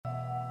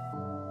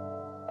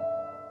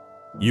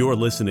You're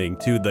listening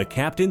to the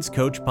Captain's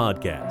Coach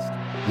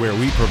Podcast, where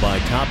we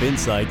provide top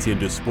insights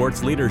into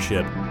sports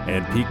leadership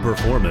and peak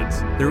performance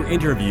through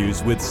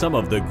interviews with some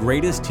of the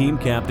greatest team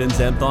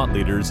captains and thought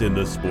leaders in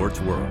the sports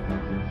world.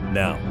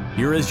 Now,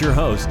 here is your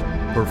host,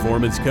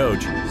 performance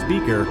coach,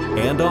 speaker,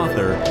 and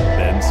author,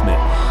 Ben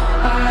Smith.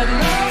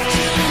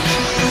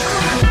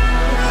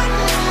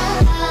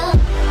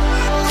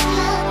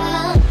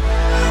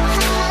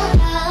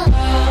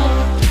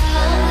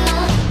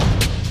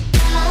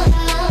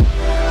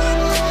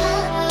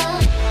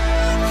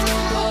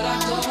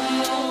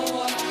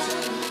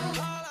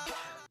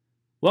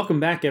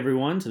 Welcome back,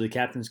 everyone, to the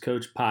Captain's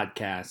Coach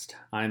Podcast.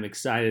 I'm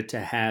excited to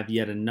have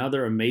yet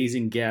another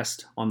amazing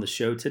guest on the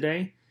show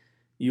today.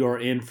 You are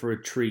in for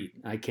a treat.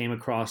 I came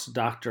across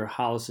Dr.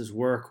 Hollis's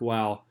work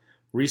while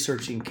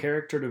researching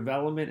character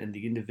development and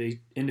the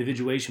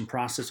individuation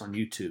process on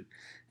YouTube,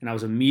 and I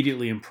was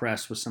immediately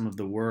impressed with some of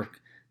the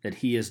work that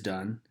he has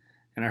done.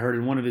 And I heard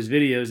in one of his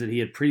videos that he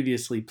had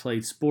previously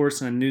played sports,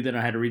 and I knew that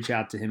I had to reach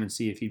out to him and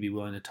see if he'd be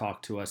willing to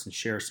talk to us and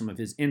share some of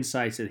his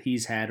insights that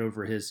he's had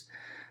over his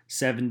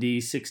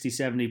 70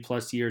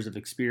 plus years of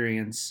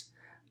experience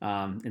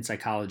in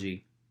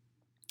psychology.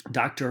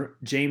 Dr.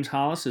 James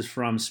Hollis is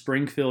from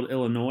Springfield,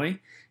 Illinois,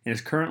 and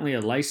is currently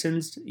a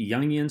licensed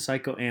Jungian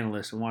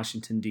Psychoanalyst in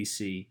Washington,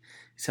 D.C.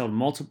 He's held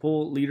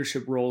multiple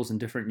leadership roles in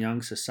different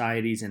young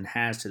societies and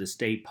has, to this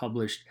date,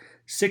 published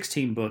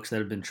 16 books that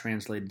have been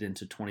translated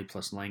into 20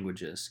 plus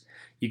languages.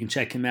 You can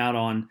check him out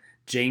on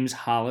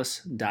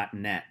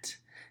jameshollis.net.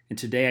 And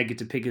today I get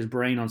to pick his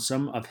brain on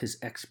some of his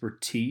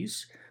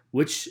expertise,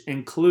 which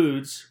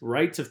includes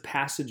rites of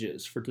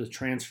passages for the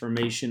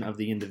transformation of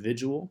the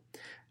individual,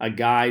 a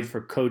guide for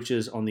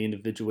coaches on the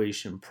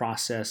individuation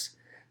process,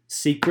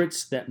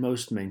 secrets that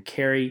most men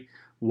carry,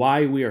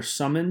 why we are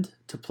summoned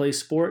to play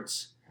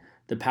sports,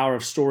 the power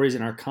of stories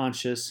in our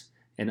conscious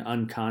and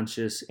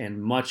unconscious,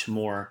 and much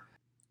more.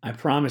 I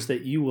promise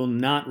that you will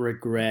not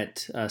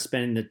regret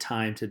spending the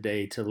time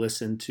today to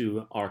listen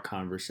to our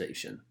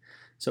conversation.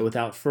 So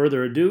without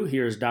further ado,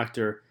 here's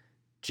Dr.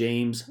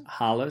 James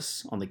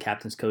Hollis on the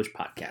Captain's Coach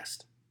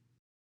Podcast.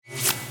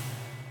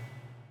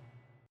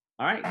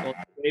 All right. Well,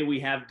 today we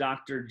have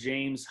Dr.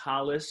 James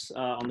Hollis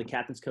on the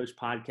Captain's Coach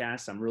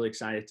Podcast. I'm really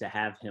excited to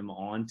have him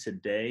on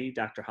today.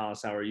 Dr.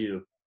 Hollis, how are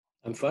you?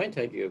 I'm fine,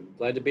 thank you.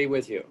 Glad to be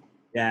with you.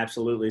 Yeah,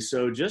 absolutely.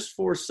 So just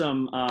for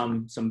some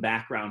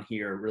background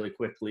here really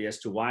quickly as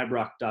to why I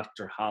brought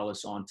Dr.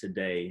 Hollis on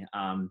today.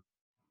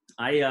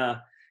 I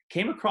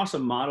came across a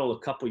model a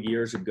couple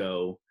years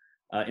ago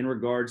in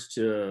regards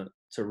to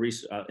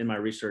in my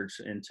research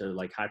into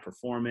like high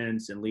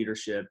performance and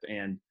leadership.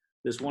 And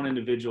this one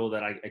individual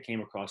that I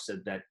came across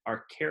said that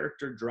our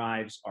character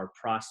drives our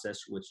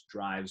process, which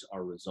drives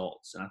our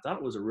results. And I thought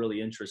it was a really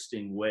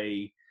interesting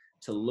way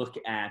to look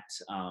at,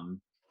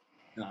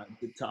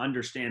 to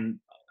understand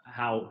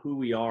who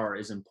we are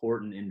is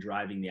important in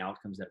driving the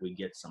outcomes that we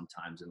get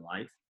sometimes in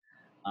life.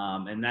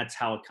 And that's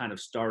how it kind of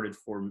started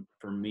for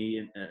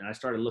me. And I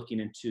started looking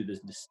into the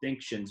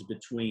distinctions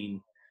between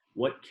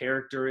what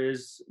character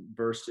is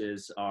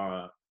versus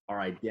our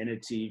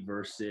identity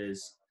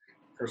versus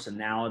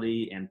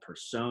personality and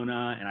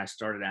persona. And I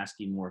started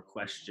asking more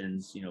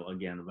questions,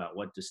 again, about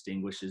what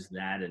distinguishes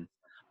that. And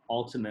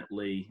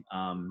ultimately,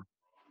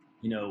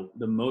 the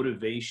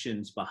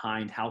motivations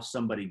behind how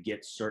somebody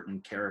gets certain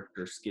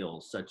character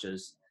skills, such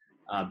as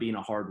being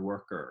a hard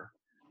worker.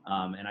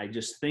 And I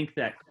just think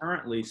that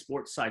currently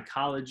sports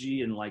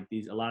psychology and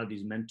a lot of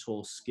these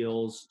mental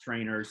skills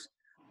trainers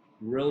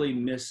really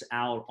miss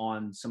out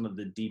on some of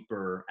the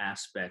deeper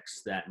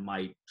aspects that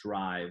might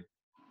drive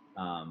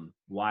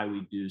why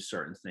we do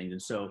certain things.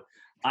 And so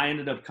I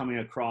ended up coming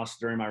across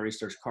during my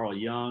research Carl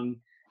Jung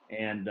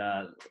and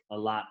a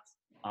lot,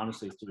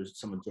 honestly, through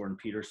some of Jordan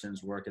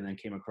Peterson's work, and then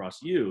came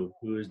across you,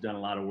 who has done a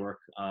lot of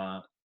work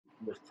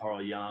with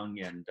Carl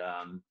Jung and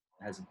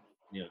has,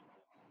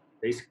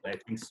 basically, I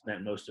think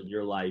spent most of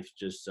your life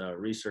just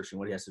researching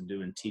what he has to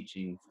do and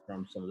teaching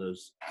from some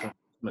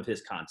of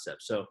his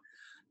concepts. So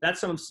that's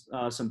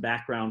some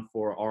background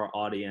for our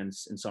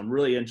audience. And so I'm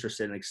really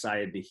interested and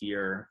excited to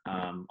hear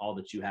all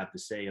that you have to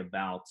say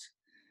about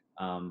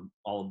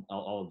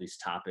all of these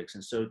topics.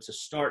 And so to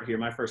start here,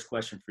 my first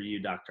question for you,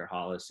 Dr.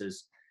 Hollis,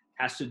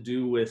 has to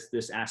do with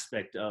this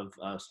aspect of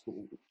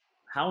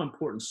how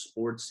important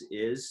sports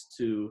is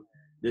to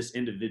this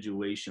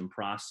individuation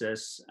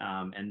process.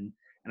 And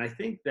I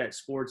think that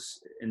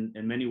sports in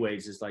many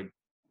ways is like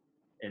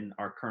in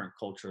our current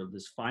culture,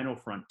 this final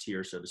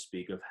frontier, so to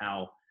speak, of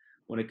how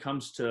when it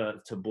comes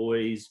to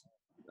boys'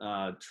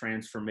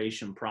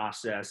 transformation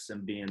process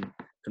and being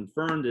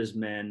confirmed as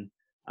men,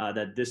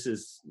 that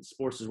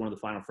sports is one of the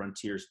final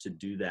frontiers to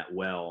do that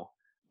well.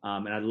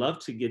 And I'd love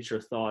to get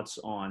your thoughts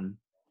on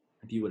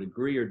if you would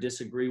agree or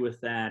disagree with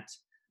that.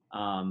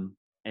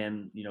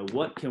 And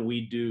what can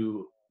we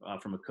do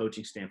from a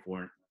coaching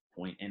standpoint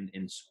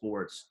in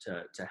sports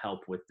to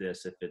help with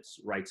this, if it's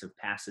rites of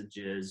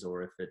passages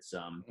or if it's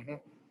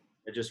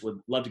I just would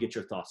love to get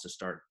your thoughts to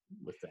start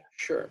with that.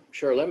 Sure.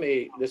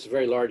 This is a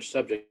very large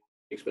subject,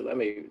 but let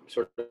me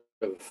sort of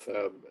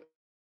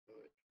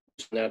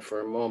that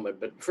for a moment,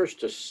 but first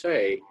to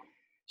say,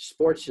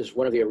 sports is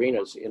one of the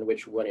arenas in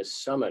which one is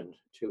summoned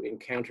to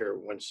encounter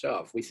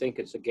oneself. We think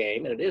it's a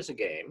game, and it is a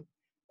game,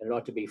 and it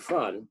ought to be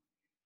fun,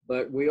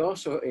 but we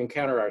also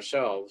encounter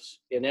ourselves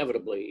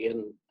inevitably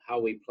in how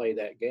we play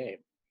that game.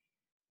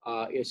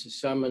 It's a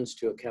summons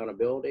to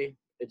accountability.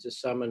 It's a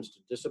summons to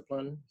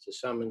discipline. It's a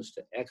summons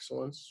to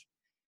excellence.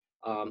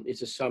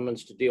 It's a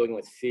summons to dealing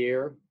with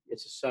fear.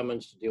 It's a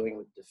summons to dealing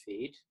with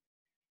defeat.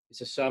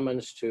 It's a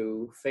summons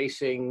to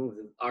facing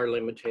our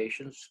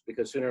limitations,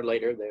 because sooner or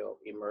later they'll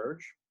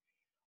emerge.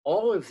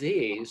 All of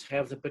these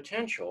have the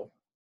potential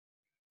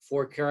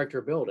for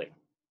character building.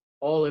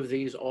 All of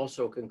these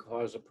also can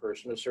cause a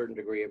person a certain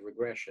degree of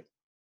regression,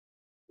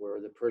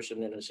 where the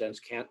person, in a sense,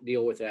 can't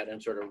deal with that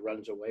and sort of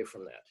runs away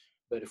from that.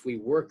 But if we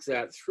work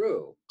that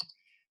through,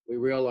 we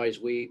realize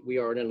we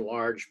are an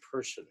enlarged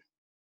person.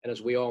 And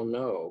as we all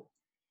know,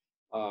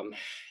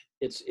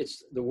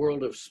 it's the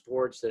world of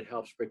sports that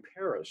helps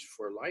prepare us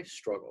for life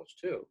struggles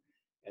too,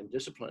 and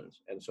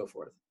disciplines and so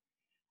forth.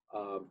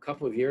 A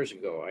couple of years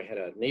ago, I had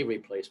a knee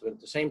replacement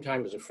at the same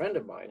time as a friend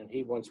of mine, and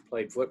he once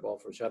played football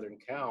for Southern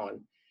Cal, and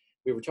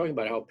we were talking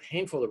about how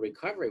painful the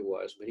recovery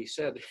was, but he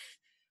said,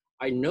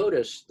 I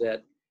noticed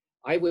that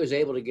I was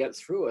able to get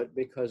through it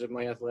because of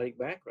my athletic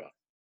background.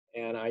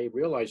 And I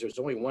realized there's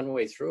only one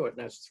way through it,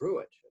 and that's through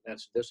it. And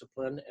that's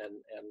discipline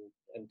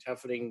and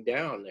toughening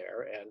down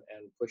there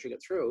and pushing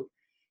it through.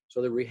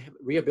 So the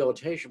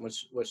rehabilitation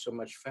was so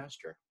much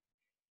faster.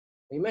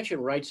 You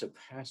mentioned rites of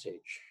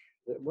passage.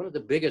 One of the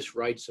biggest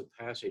rites of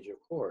passage, of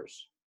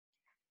course,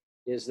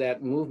 is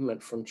that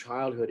movement from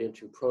childhood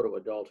into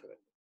proto-adulthood.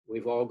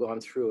 We've all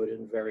gone through it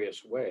in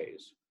various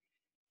ways.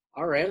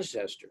 Our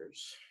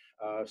ancestors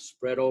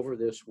spread over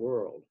this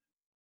world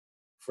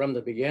from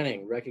the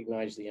beginning,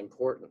 recognized the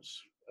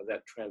importance of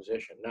that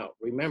transition. Now,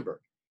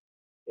 remember,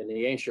 in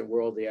the ancient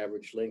world, the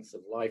average length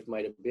of life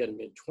might have been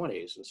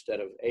mid-20s instead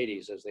of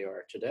 80s as they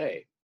are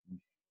today.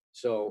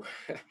 So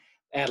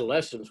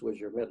adolescence was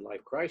your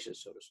midlife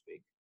crisis, so to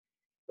speak.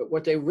 But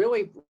what they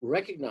really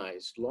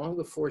recognized long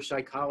before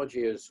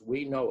psychology as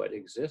we know it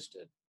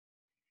existed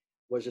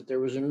was that there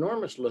was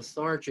enormous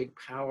lethargic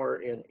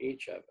power in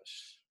each of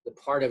us. The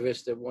part of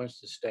us that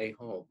wants to stay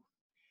home,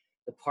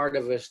 the part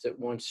of us that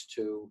wants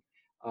to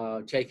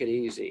take it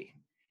easy,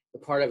 the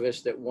part of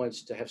us that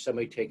wants to have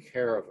somebody take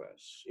care of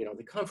us, you know,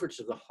 the comforts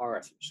of the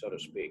hearth, so to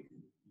speak.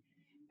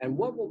 And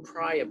what will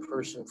pry a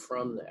person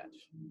from that?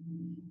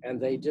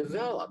 And they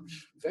developed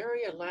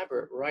very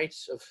elaborate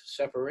rites of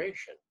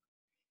separation.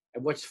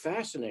 And what's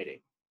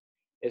fascinating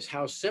is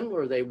how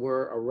similar they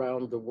were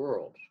around the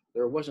world.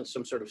 There wasn't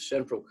some sort of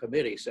central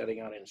committee setting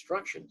out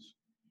instructions.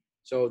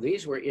 So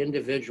these were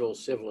individual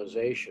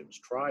civilizations,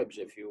 tribes,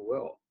 if you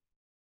will,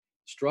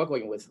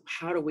 struggling with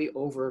how do we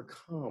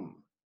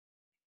overcome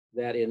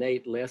that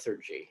innate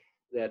lethargy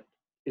that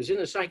is in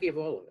the psyche of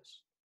all of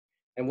us.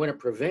 And when it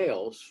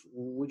prevails,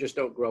 we just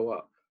don't grow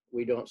up.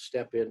 We don't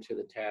step into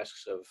the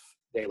tasks of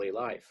daily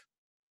life.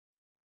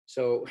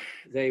 So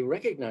they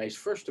recognize,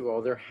 first of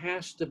all, there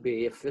has to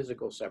be a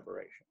physical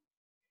separation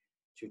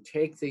to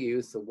take the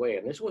youth away.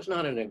 And this was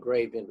not an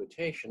engraved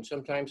invitation.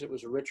 Sometimes it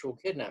was a ritual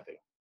kidnapping.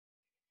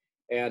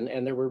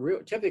 And there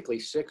were typically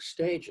 6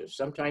 stages,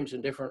 sometimes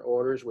in different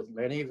orders with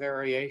many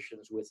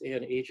variations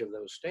within each of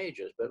those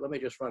stages. But let me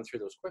just run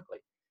through those quickly.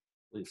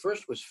 The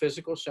first was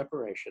physical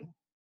separation.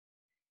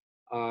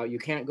 You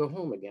can't go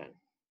home again.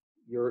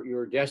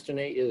 Your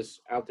destiny is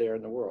out there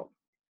in the world.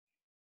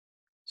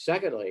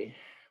 Secondly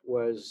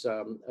was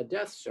a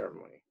death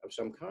ceremony of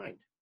some kind.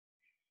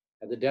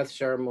 And the death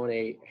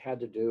ceremony had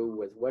to do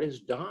with what is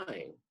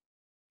dying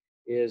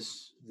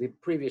is the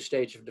previous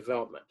stage of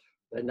development,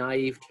 the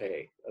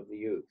naivete of the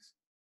youth,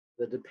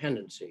 the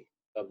dependency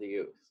of the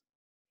youth.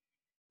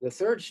 The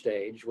third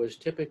stage was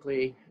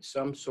typically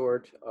some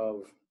sort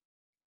of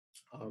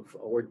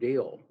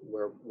ordeal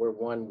where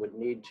one would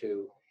need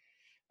to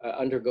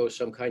undergo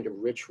some kind of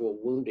ritual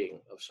wounding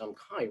of some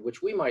kind,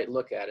 which we might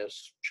look at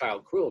as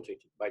child cruelty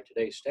by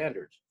today's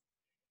standards,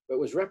 but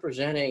was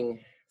representing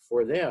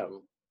for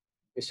them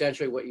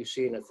essentially what you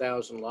see in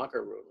 1,000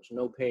 locker rooms: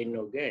 no pain,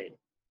 no gain.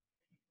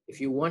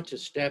 If you want to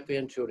step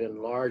into an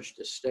enlarged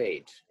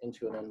estate,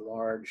 into an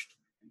enlarged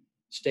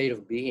state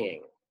of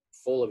being,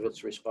 full of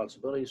its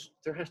responsibilities,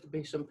 there has to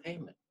be some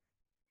payment.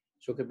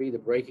 So it could be the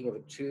breaking of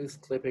a tooth,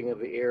 clipping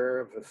of an ear,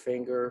 of a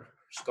finger,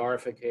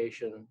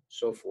 scarification,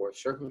 so forth,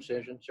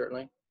 circumcision,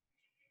 certainly.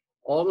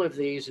 All of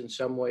these in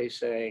some way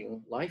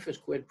saying, life is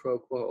quid pro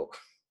quo.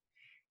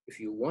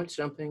 If you want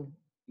something,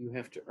 you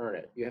have to earn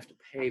it. You have to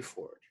pay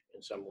for it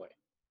in some way.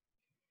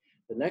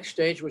 The next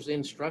stage was the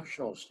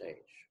instructional stage,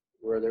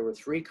 where there were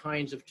 3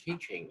 kinds of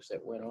teachings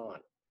that went on.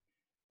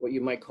 What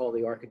you might call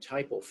the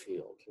archetypal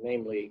field,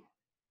 namely,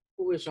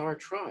 who is our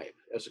tribe,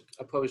 as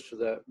opposed to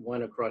the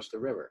one across the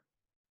river?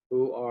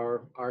 Who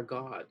are our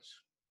gods?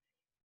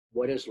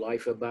 What is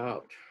life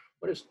about?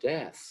 What is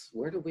death?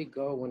 Where do we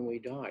go when we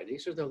die?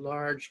 These are the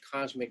large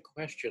cosmic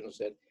questions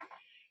that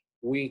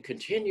we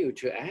continue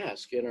to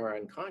ask in our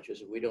unconscious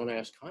if we don't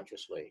ask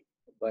consciously,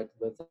 but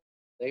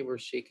they were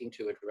seeking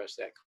to address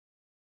that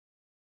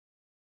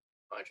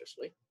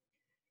consciously.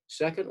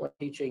 Second, what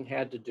teaching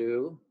had to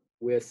do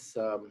with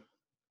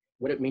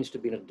what it means to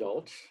be an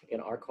adult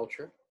in our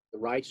culture, the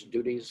rights,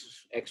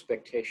 duties,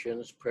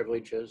 expectations,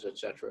 privileges,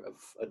 etc., of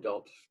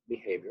adult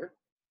behavior.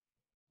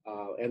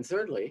 And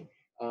thirdly,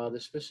 the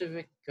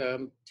specific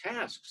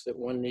tasks that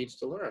one needs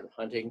to learn: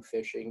 hunting,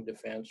 fishing,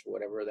 defense,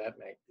 whatever that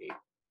might be.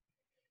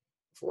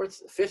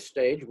 Fifth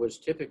stage was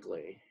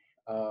typically,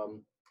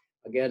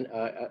 again,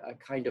 a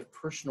kind of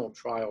personal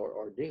trial or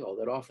ordeal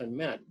that often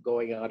meant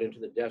going out into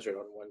the desert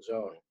on one's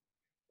own,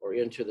 or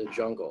into the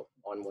jungle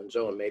on one's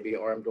own, maybe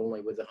armed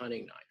only with a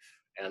hunting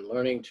knife, and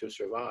learning to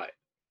survive.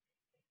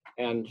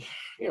 And,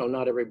 you know,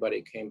 not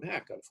everybody came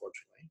back,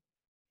 unfortunately.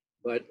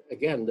 But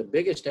again, the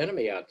biggest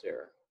enemy out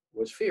there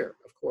was fear,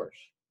 of course.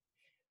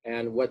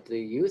 And what the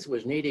youth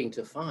was needing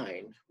to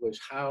find was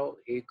how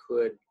he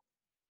could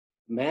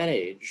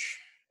manage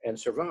and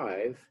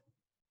survive,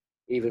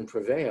 even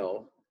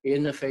prevail,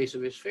 in the face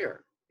of his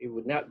fear. He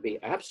would not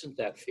be absent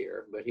that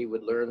fear, but he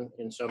would learn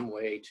in some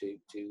way to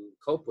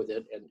cope with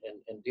it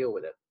and deal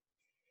with it.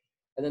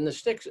 And then the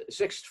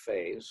sixth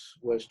phase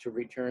was to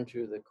return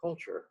to the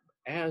culture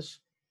as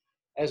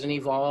an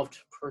evolved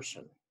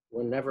person.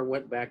 One never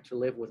went back to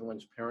live with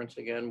one's parents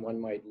again. One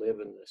might live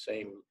in the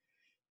same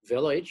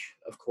village,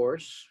 of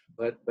course,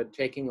 but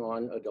taking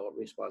on adult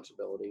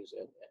responsibilities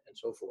and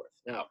so forth.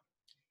 Now,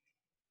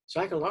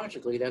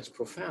 psychologically, that's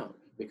profound,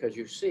 because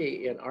you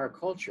see in our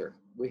culture,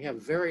 we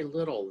have very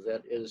little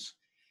that is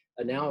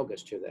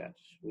analogous to that.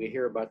 We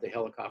hear about the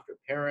helicopter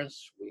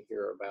parents, we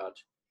hear about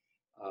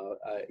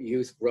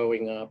youth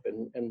growing up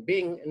and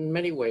being in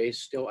many ways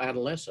still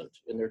adolescent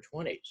in their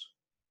 20s.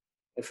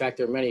 In fact,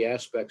 there are many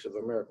aspects of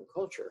American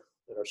culture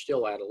that are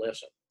still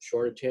adolescent: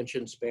 short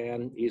attention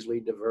span, easily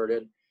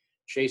diverted,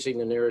 chasing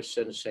the nearest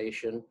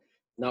sensation,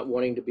 not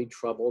wanting to be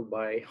troubled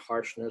by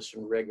harshness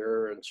and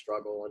rigor and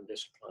struggle and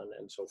discipline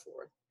and so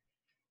forth.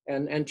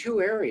 And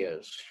two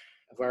areas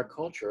of our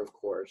culture, of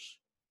course,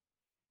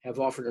 have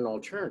offered an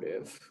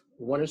alternative.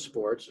 One is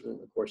sports,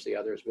 and of course the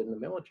other has been the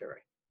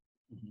military.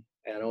 Mm-hmm.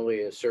 And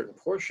only a certain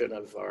portion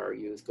of our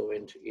youth go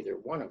into either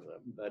one of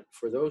them. But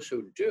for those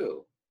who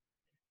do,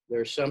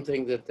 there's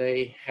something that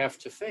they have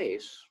to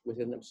face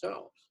within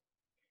themselves.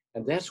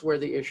 And that's where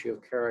the issue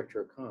of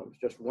character comes.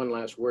 Just one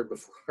last word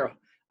before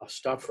I'll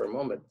stop for a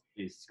moment.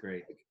 It's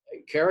great.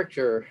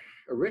 Character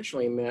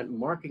originally meant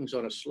markings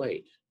on a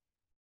slate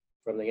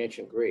from the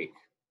ancient Greek.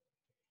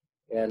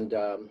 And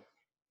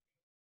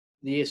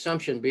the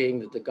assumption being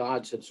that the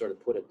gods had sort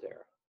of put it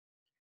there.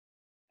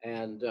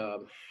 And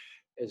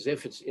as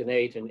if it's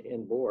innate and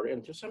inborn,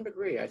 and to some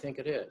degree, I think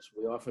it is.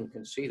 We often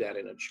can see that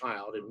in a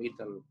child and meet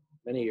them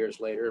many years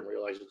later and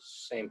realize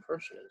it's the same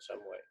person in some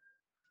way.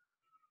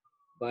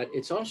 But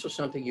it's also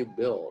something you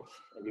build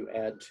and you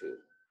add to.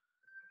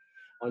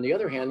 On the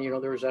other hand, you know,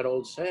 there's that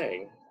old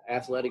saying,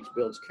 athletics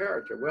builds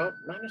character. Well,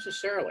 not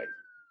necessarily.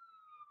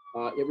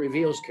 It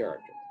reveals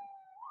character.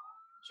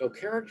 So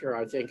character,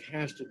 I think,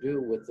 has to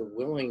do with the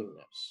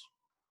willingness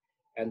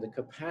and the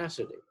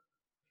capacity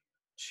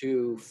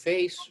to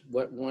face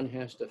what one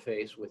has to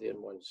face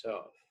within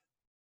oneself.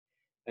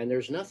 And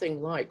there's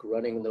nothing like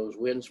running those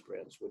wind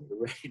sprints when you're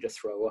ready to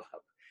throw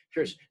up.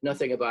 There's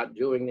nothing about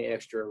doing the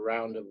extra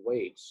round of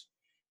weights.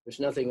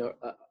 There's nothing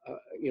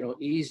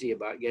easy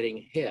about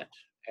getting hit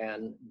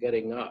and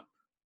getting up.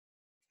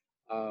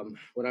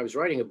 When I was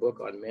writing a book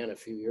on men a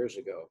few years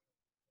ago,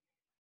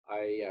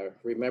 I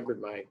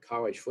remembered my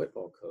college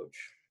football coach.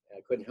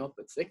 I couldn't help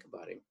but think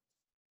about him.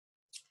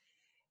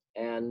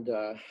 And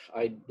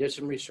I did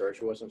some research.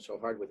 It wasn't so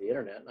hard with the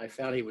internet. And I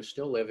found he was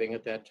still living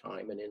at that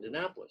time in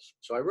Indianapolis.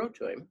 So I wrote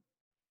to him.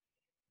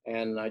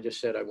 And I just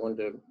said I wanted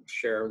to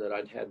share that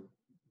I'd had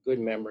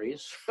good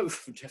memories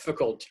of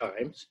difficult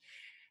times.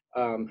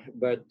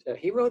 But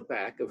he wrote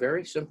back a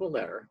very simple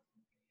letter.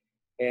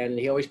 And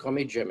he always called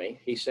me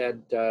Jimmy. He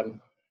said,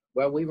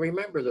 well, we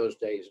remember those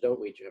days, don't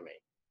we, Jimmy?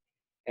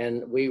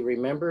 And we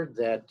remembered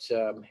that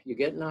you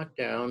get knocked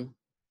down,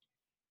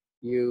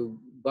 you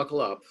buckle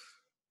up,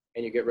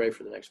 and you get ready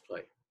for the next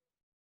play.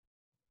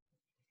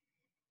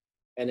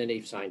 And then he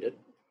signed it,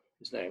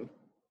 his name.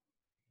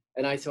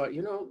 And I thought,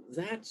 you know,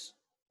 that's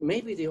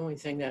maybe the only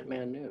thing that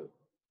man knew.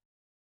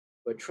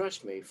 But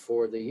trust me,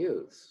 for the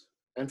youth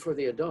and for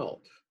the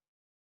adult,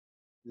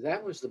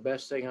 that was the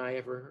best thing I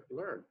ever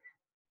learned.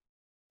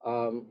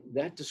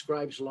 That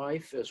describes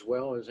life as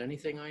well as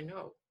anything I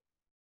know.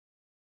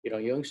 You know,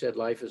 Jung said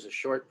life is a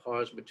short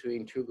pause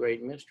between two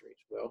great mysteries.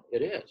 Well,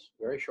 it is,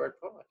 very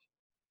short pause.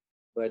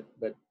 But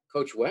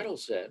Coach Weddle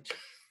said,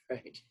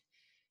 right,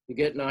 you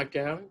get knocked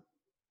down,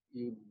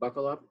 you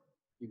buckle up,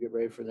 you get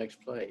ready for the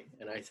next play.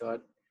 And I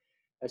thought,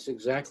 that's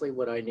exactly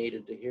what I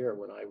needed to hear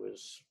when I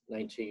was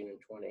 19 and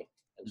 20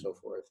 and so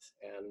forth.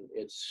 And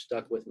it's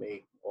stuck with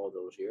me all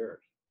those years.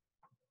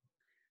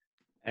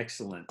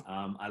 Excellent.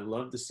 I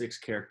love the 6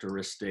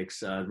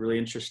 characteristics. Really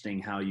interesting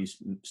how you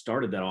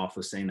started that off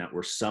with saying that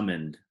we're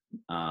summoned,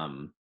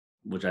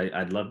 which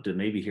I'd love to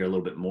maybe hear a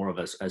little bit more of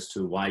us as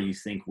to why you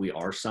think we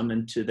are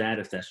summoned to that,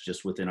 if that's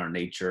just within our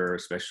nature,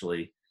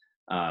 especially,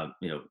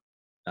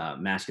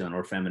 masculine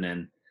or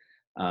feminine.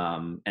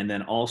 And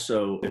then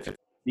also, if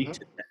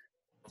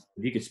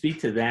you could speak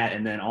to that,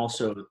 and then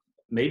also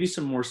maybe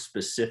some more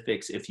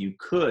specifics, if you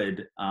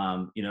could,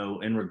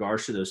 in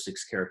regards to those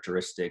 6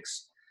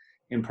 characteristics,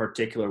 in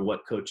particular,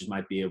 what coaches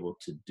might be able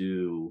to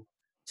do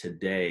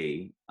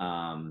today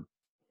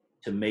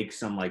to make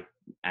some like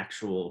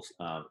actual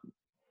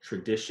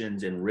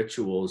traditions and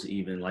rituals,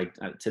 even like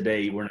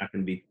today, we're not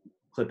going to be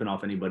clipping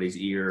off anybody's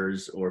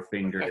ears or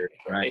fingers,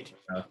 right?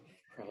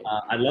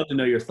 I'd love to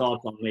know your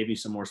thoughts on maybe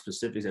some more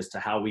specifics as to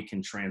how we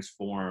can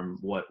transform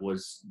what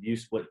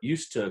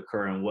used to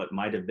occur and what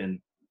might have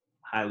been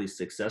highly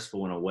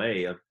successful in a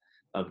way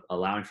of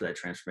allowing for that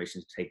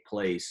transformation to take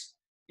place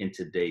in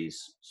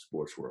today's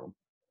sports world.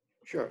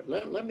 Sure.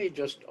 Let me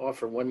just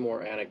offer one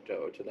more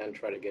anecdote and then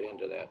try to get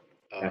into that.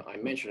 I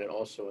mentioned it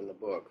also in the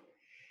book.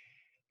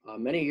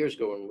 Many years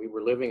ago, when we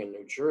were living in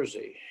New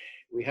Jersey,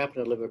 we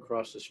happened to live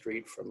across the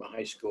street from a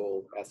high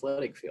school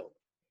athletic field.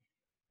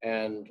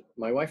 And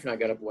my wife and I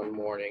got up one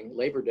morning,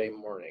 Labor Day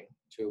morning,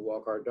 to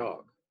walk our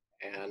dog.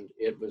 And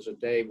it was a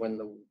day when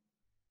the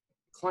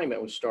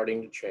climate was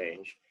starting to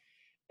change,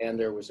 and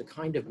there was a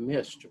kind of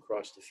mist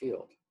across the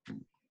field.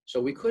 So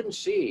we couldn't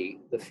see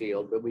the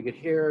field, but we could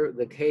hear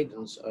the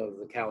cadence of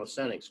the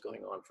calisthenics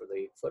going on for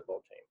the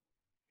football team.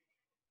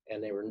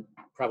 And they were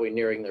probably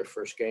nearing their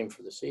first game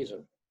for the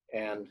season.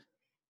 And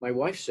my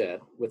wife said,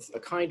 with a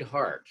kind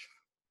heart,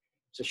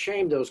 it's a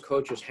shame those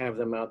coaches have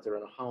them out there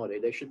on a holiday.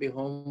 They should be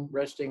home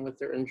resting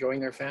enjoying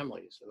their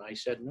families. And I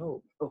said,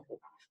 no,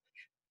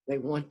 they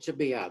want to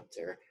be out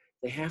there.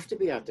 They have to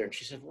be out there. And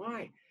she said,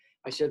 why?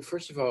 I said,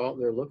 first of all,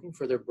 they're looking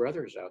for their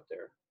brothers out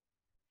there.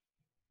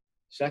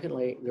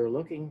 Secondly, they're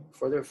looking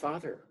for their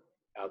father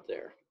out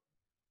there.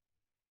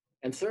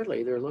 And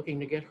thirdly, they're looking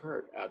to get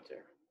hurt out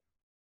there.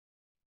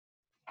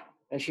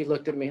 And she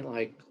looked at me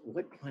like,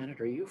 what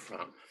planet are you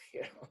from?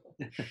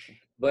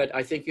 But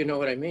I think you know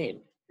what I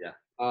mean.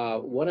 Yeah.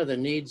 One of the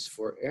needs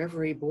for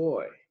every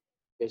boy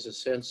is a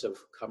sense of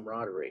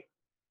camaraderie,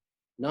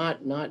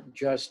 not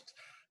just,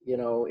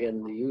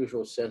 in the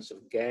usual sense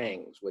of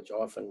gangs, which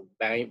often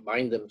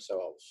bind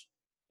themselves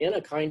in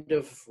a kind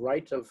of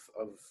rite of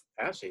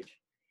passage.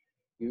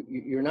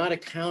 You're not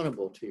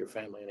accountable to your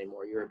family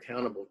anymore. You're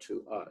accountable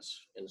to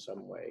us in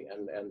some way.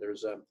 And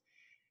there's a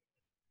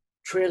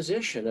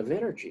transition of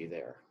energy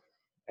there.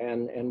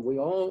 And we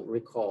all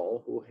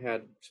recall, who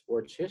had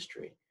sports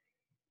history,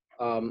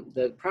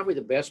 that probably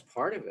the best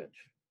part of it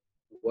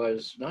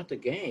was not the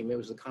game, it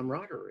was the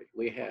camaraderie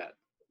we had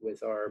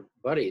with our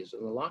buddies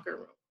in the locker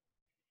room.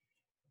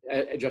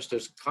 Just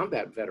as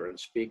combat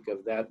veterans speak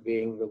of that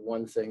being the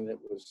one thing that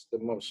was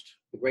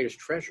the greatest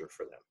treasure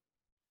for them.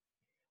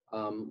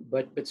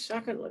 But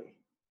secondly,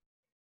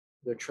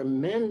 the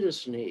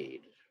tremendous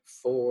need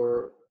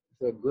for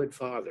the good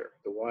father,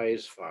 the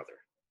wise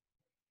father.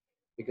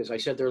 Because I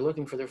said they're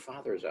looking for their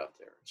fathers out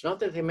there. It's not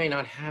that they may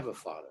not have a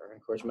father.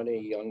 Of course, many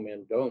young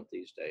men don't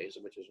these days,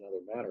 which is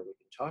another matter we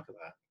can talk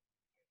about.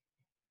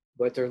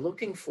 But they're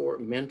looking for a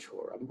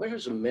mentor. What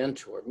is a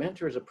mentor?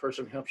 Mentor is a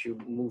person who helps you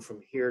move from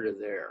here to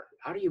there.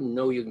 How do you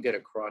know you can get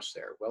across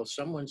there? Well,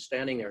 someone's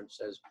standing there and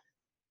says,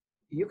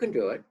 you can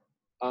do it.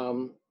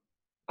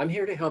 I'm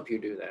here to help you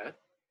do that.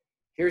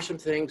 Here's some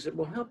things that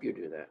will help you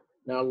do that.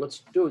 Now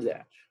let's do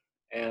that.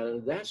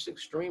 And that's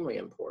extremely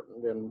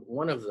important. And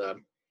one of the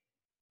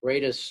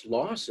greatest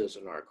losses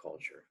in our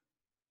culture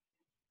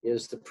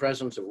is the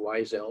presence of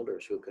wise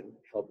elders who can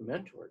help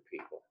mentor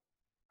people.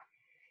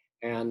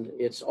 And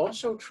it's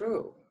also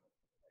true,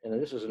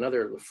 and this is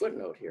another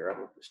footnote here,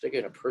 I'm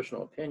sticking a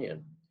personal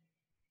opinion.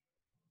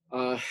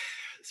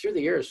 Through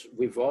the years,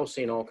 we've all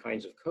seen all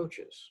kinds of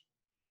coaches.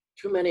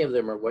 Too many of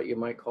them are what you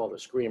might call the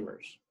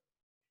screamers.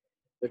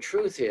 The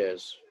truth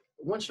is,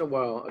 once in a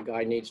while, a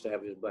guy needs to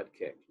have his butt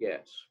kicked,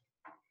 yes.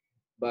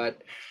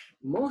 But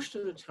most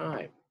of the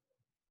time,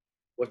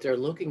 what they're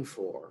looking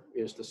for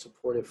is the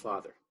supportive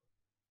father.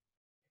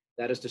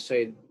 That is to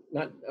say,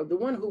 not the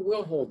one who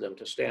will hold them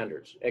to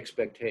standards,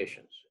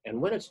 expectations.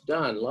 And when it's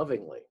done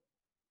lovingly,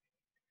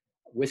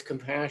 with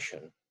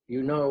compassion,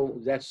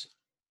 that's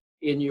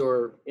in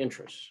your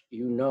interests.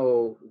 You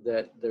know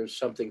that there's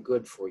something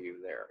good for you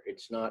there.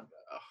 It's not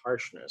a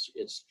harshness.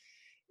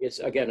 It's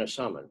again, a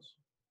summons.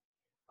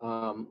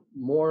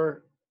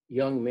 More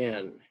young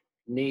men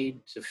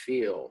need to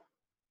feel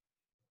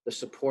the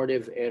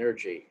supportive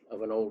energy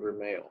of an older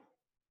male.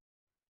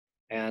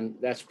 And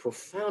that's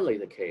profoundly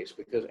the case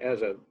because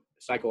as a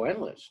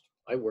psychoanalyst,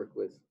 I work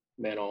with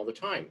men all the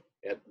time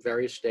at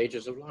various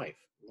stages of life,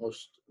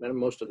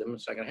 most of them in the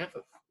second half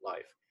of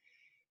life.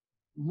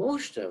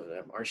 Most of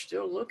them are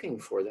still looking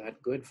for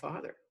that good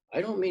father.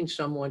 I don't mean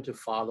someone to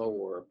follow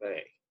or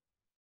obey.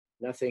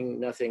 Nothing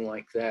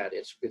like that.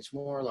 It's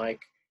more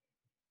like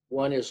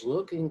one is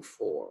looking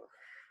for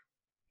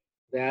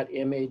that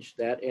image,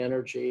 that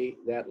energy,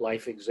 that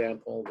life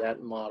example,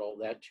 that model,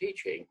 that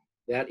teaching,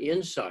 that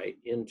insight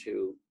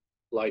into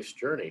life's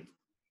journey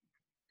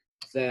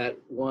that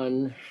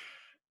one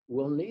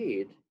will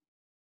need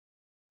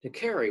to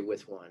carry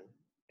with one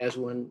as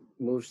one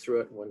moves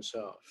through it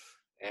oneself.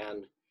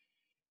 And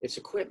it's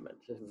equipment,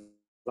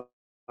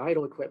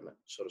 idle equipment,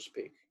 so to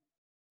speak.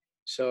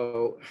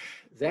 So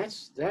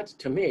that's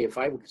to me, if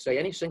I would say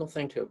any single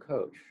thing to a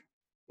coach,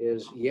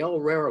 is yell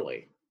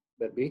rarely,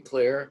 but be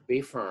clear,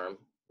 be firm,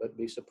 but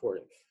be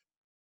supportive.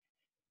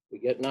 We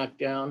get knocked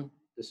down.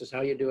 This is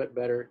how you do it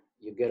better.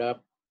 You get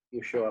up,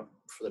 you show up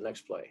for the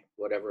next play,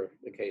 whatever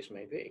the case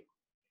may be.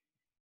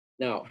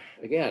 Now,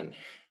 again,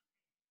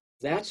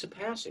 that's a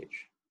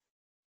passage,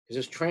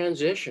 because it's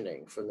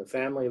transitioning from the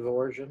family of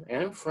origin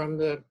and from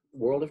the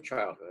world of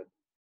childhood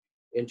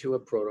into a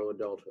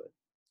proto-adulthood.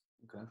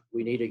 Okay.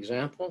 We need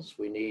examples,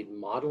 we need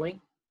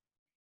modeling,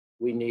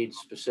 we need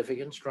specific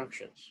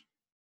instructions,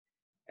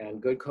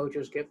 and good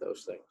coaches give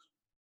those things.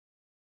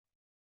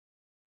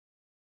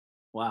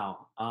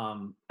 Wow.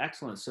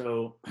 Excellent.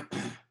 So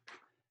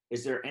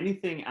is there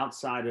anything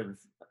outside of,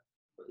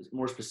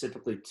 more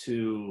specifically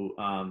to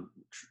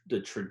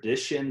the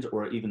traditions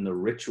or even the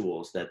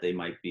rituals that they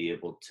might be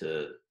able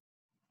to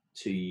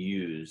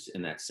use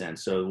in that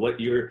sense? So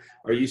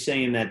are you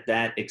saying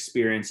that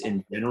experience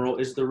in general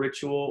is the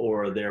ritual,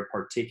 or are there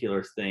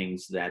particular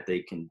things that they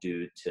can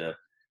do to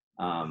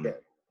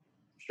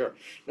Sure.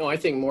 No, I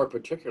think more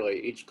particularly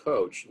each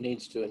coach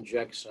needs to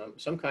inject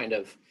some kind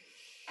of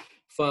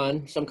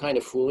fun, some kind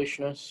of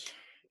foolishness,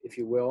 if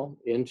you will,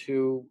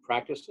 into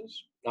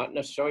practices. Not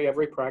necessarily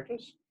every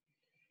practice,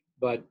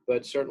 but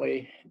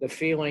certainly the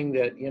feeling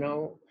that,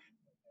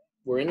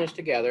 we're in this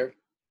together.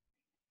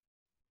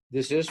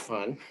 This is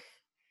fun.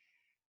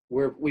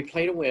 We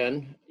play to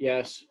win,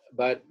 yes,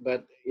 but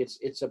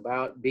it's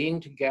about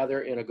being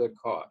together in a good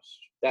cause.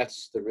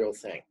 That's the real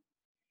thing.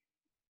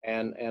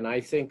 And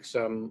I think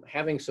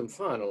having some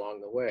fun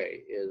along the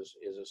way is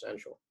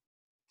essential.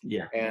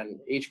 Yeah. And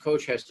each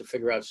coach has to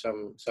figure out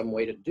some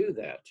way to do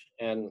that.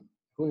 And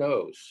who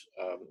knows?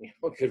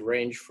 It could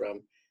range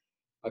from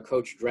a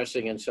coach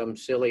dressing in some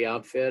silly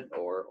outfit,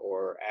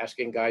 or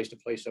asking guys to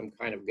play some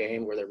kind of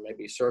game where they're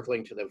maybe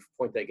circling to the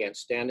point they can't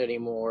stand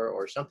anymore,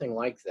 or something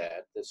like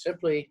that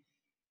simply,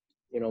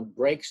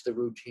 breaks the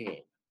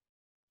routine.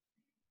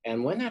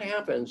 And when that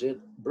happens, it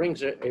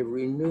brings a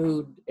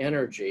renewed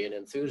energy and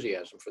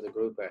enthusiasm for the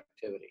group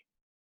activity.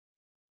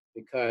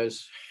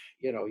 Because,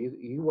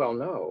 you well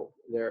know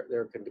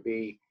there can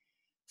be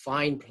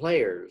fine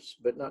players,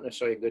 but not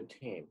necessarily a good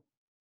team.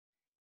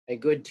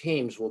 And good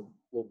teams will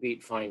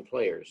beat fine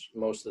players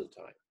most of the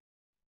time.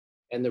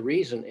 And the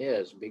reason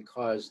is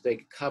because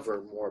they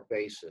cover more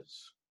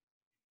bases.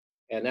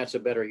 And that's a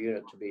better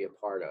unit to be a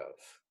part of.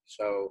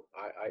 So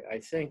I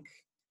think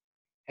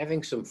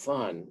having some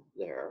fun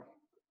there.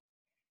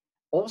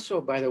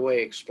 Also, by the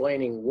way,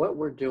 explaining what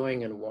we're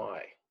doing and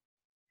why.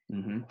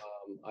 Mm-hmm.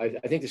 I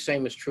think the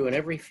same is true in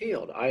every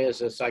field. I, as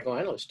a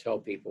psychoanalyst, tell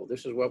people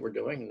this is what we're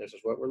doing and this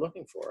is what we're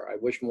looking for. I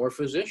wish more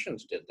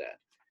physicians did that.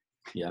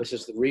 Yeah. This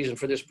is the reason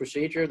for this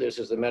procedure. This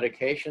is the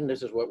medication.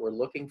 This is what we're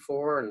looking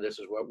for, and this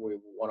is what we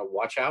want to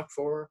watch out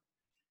for,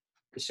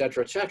 et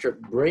cetera, et cetera.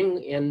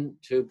 Bring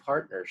into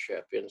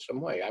partnership in some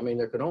way. I mean,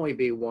 there can only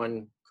be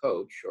one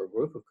coach or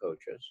group of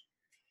coaches.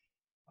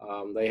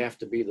 They have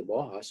to be the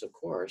boss, of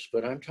course,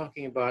 but I'm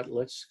talking about,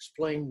 let's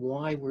explain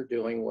why we're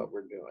doing what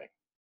we're doing,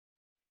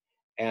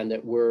 and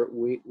that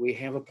we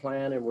have a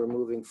plan and we're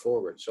moving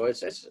forward. So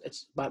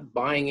it's about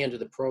buying into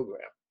the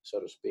program,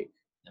 so to speak.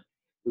 Yeah.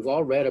 We've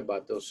all read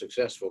about those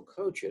successful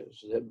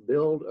coaches that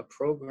build a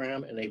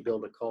program and they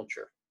build a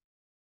culture,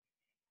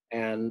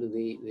 and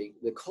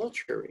the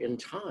culture in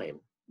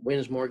time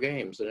wins more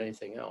games than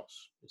anything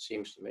else, it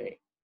seems to me.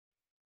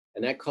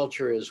 And that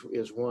culture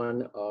is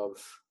one of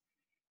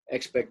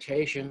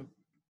expectation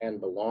and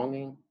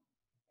belonging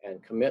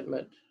and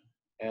commitment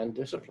and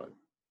discipline.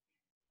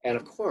 And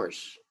of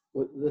course,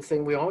 the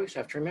thing we always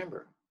have to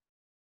remember,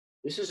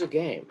 this is a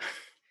game.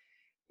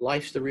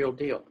 Life's the real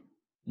deal.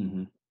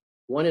 Mm-hmm.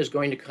 One is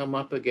going to come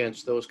up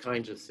against those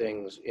kinds of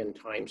things in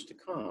times to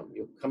come.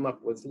 You'll come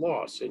up with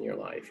loss in your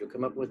life. You'll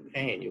come up with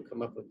pain. You'll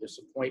come up with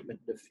disappointment,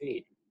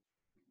 defeat.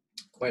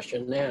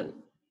 Question then,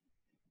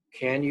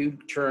 can you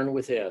turn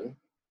within,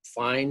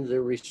 find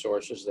the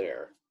resources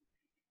there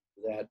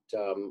that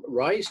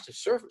rise to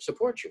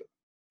support you?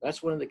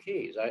 That's one of the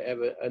keys. I have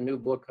a new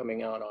book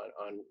coming out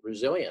on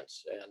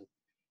resilience.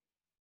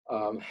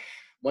 And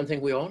one thing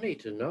we all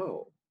need to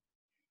know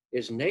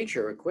is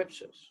nature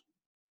equips us.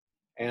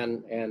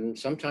 And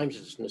sometimes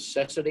it's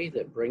necessity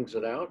that brings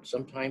it out.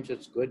 Sometimes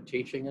it's good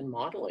teaching and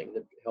modeling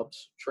that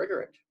helps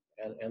trigger it,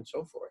 and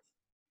so forth.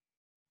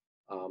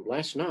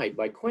 Last night,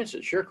 by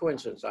coincidence, sheer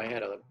coincidence, I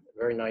had a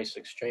very nice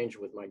exchange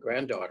with my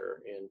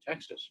granddaughter in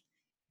Texas.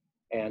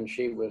 And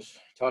she was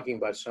talking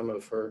about some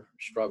of her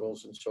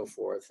struggles and so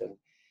forth. And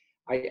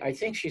I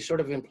think she sort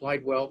of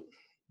implied, well,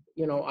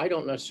 I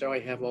don't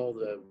necessarily have all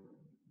the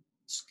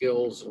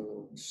skills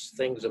and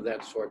things of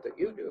that sort that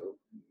you do.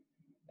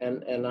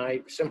 And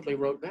I simply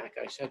wrote back,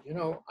 I said,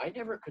 I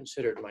never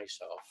considered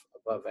myself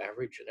above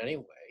average in any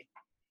way.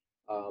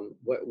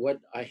 What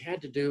I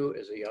had to do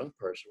as a young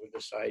person was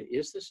decide,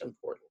 is this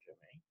important to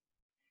me?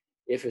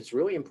 If it's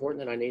really important,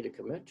 then I need to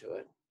commit to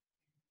it.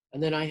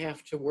 And then I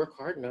have to work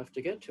hard enough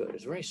to get to it.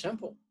 It's very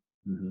simple.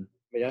 Mm-hmm.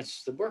 I mean,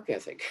 that's the work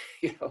ethic,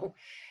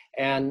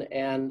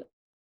 And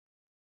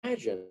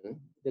imagine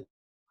that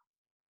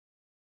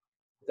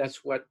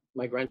that's what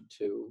my grand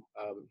to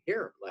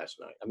hear last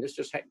night. I mean, this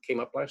just came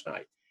up last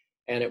night,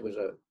 and it was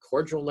a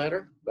cordial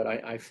letter, but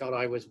I felt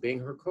I was being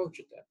her coach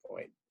at that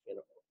point.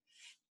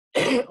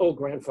 Old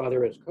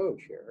grandfather as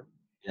coach here.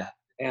 Yeah.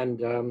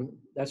 And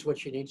that's what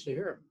she needs to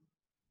hear.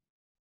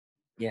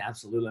 Yeah,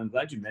 absolutely. I'm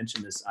glad you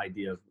mentioned this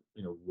idea of,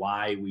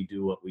 why we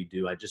do what we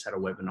do. I just had a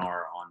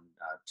webinar on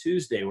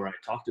Tuesday where I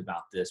talked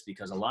about this,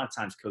 because a lot of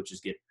times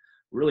coaches get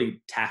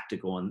really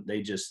tactical and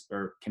they just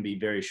can be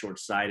very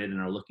short-sighted and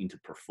are looking to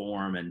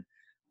perform. And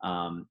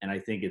I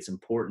think it's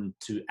important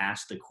to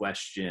ask the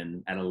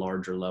question at a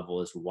larger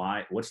level is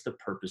what's the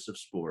purpose of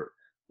sport?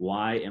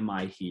 Why am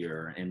I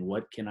here? And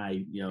what can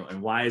I,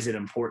 and why is it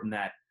important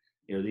that,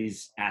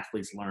 these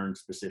athletes learn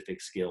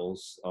specific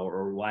skills,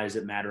 or why does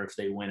it matter if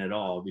they win at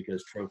all?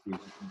 Because trophies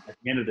at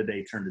the end of the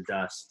day turn to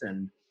dust.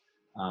 And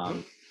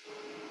that's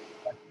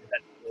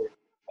a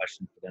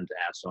question for them to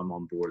ask. So I'm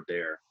on board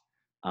there.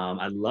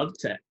 I'd love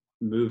to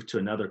move to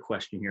another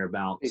question here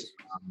about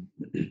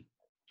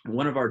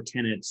one of our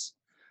tenets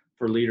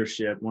for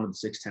leadership. One of the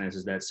 6 tenets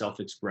is that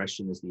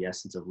self-expression is the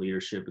essence of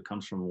leadership. It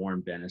comes from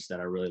Warren Bennis that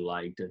I really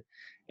liked.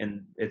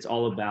 And it's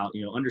all about,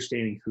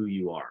 understanding who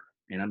you are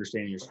and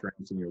understanding your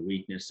strengths and your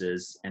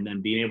weaknesses, and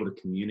then being able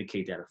to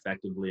communicate that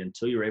effectively.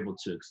 Until you're able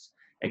to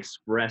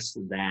express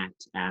that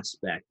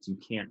aspect,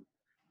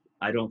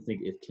 I don't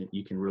think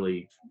you can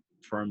really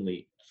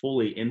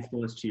fully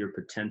influence to your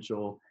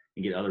potential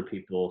and get other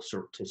people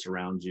to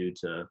surround you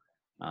to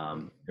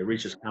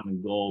reach this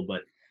common goal.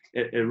 But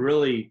it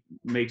really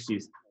makes you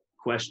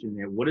question,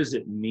 what does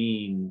it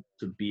mean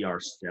to be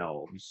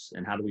ourselves,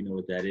 and how do we know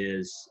what that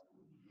is?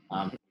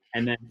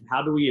 And then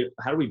how do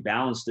we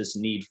balance this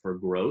need for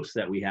growth,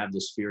 that we have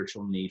the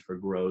spiritual need for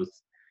growth,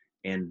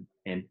 and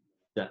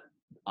the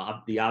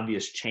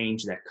obvious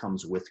change that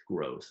comes with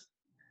growth?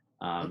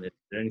 Is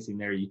there anything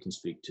there you can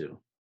speak to?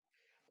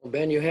 Well,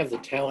 Ben, you have the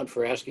talent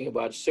for asking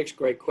about 6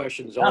 great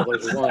questions, all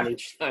those one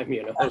each time,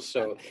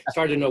 so it's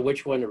hard to know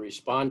which one to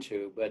respond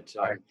to, but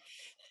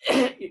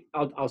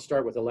I'll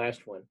start with the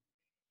last one.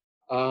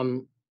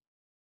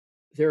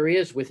 There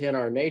is within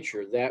our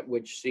nature that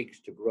which seeks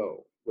to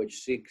grow,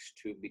 which seeks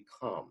to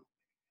become.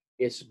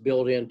 It's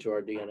built into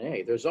our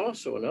DNA. There's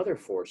also another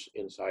force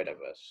inside of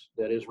us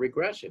that is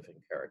regressive in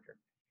character.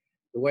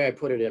 The way I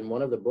put it in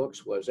one of the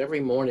books was,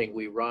 every morning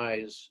we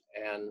rise,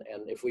 and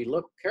if we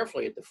look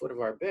carefully at the foot of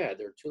our bed,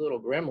 there are 2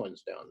 little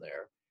gremlins down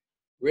there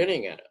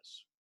grinning at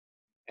us,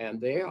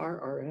 and they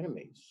are our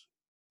enemies.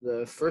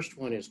 The first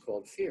one is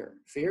called fear.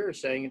 Fear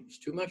is saying it's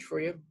too much for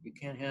you, you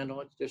can't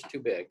handle it, it's just too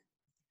big.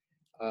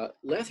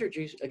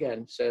 Lethargy,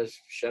 again, says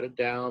shut it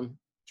down,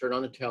 turn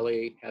on the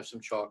telly, have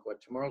some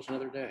chocolate, tomorrow's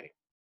another day.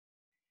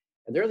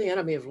 And they're the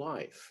enemy of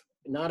life.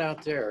 Not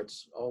out there,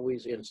 it's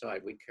always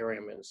inside. We carry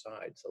them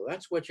inside. So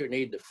that's what you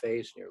need to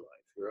face in your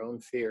life, your own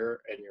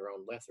fear and your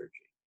own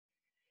lethargy.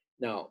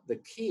 Now, the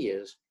key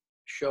is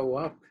show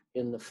up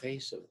in the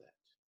face of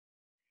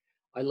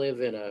that. I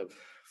live in a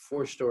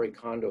 4-story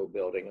condo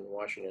building in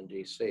Washington,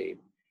 D.C.,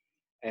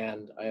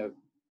 and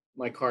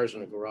my car's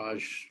in a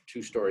garage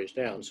 2 stories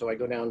down. So I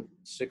go down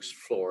 6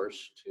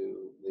 floors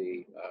to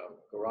the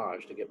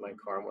garage to get my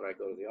car when I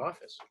go to the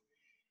office.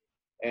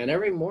 And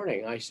every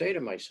morning I say to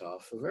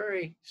myself a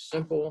very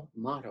simple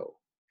motto,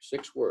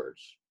 6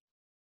 words: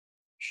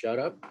 shut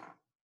up,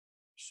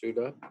 suit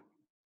up,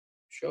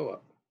 show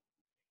up.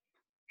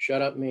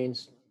 Shut up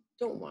means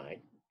don't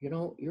mind.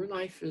 Your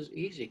life is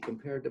easy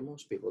compared to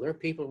most people. There are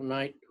people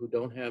tonight who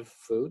don't have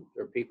food.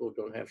 There are people who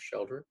don't have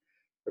shelter.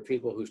 There are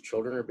people whose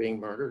children are being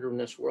murdered in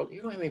this world.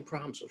 You don't have any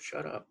problems, so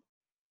shut up.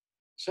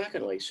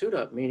 Secondly, suit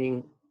up,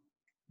 meaning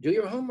do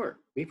your homework,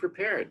 be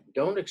prepared.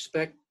 Don't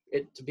expect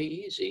it to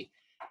be easy.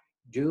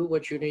 Do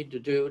what you need to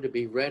do to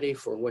be ready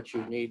for what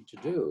you need to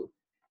do.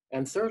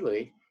 And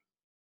thirdly,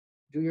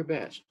 do your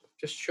best.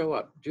 Just show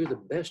up. Do the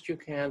best you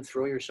can.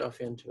 Throw yourself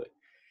into it.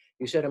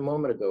 You said a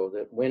moment ago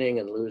that winning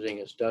and losing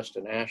is dust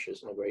and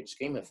ashes in the great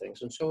scheme of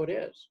things, and so it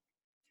is.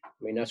 I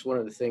mean, that's one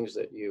of the things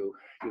that you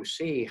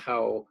see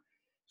how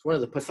it's one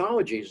of the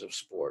pathologies of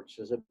sports,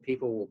 is that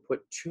people will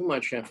put too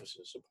much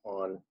emphasis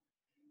upon,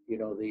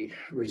 the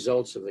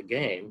results of the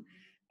game,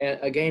 and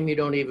a game you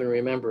don't even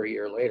remember a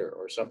year later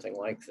or something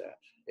like that.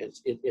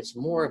 It's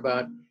more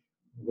about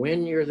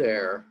when you're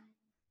there,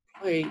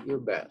 play your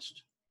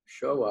best,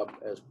 show up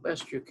as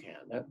best you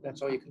can.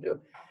 That's all you can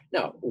do.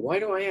 Now, why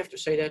do I have to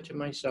say that to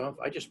myself?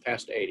 I just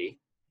passed 80.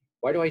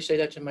 Why do I say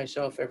that to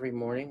myself every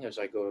morning as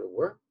I go to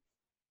work?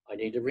 I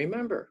need to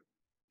remember,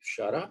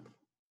 shut up,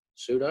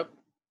 suit up,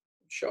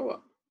 show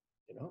up,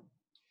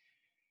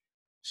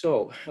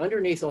 So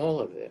underneath all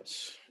of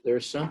this,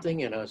 there's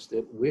something in us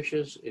that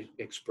wishes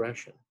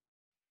expression.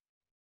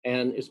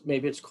 And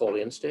maybe it's called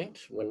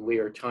instinct. When we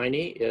are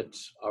tiny,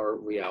 it's our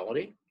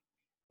reality.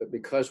 But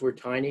because we're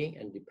tiny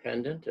and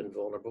dependent and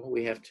vulnerable,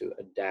 we have to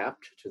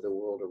adapt to the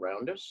world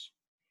around us.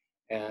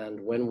 And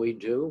when we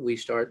do, we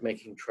start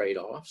making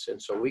trade-offs.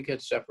 And so we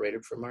get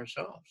separated from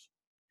ourselves.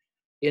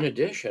 In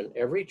addition,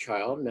 every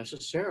child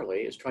necessarily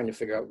is trying to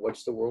figure out,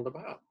 what's the world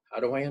about?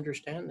 How do I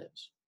understand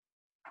this?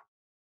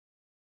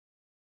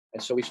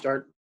 And so we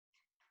start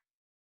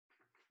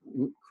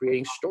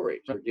creating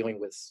stories. We're dealing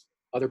with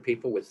other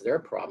people with their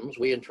problems.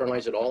 We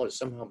internalize it all as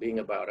somehow being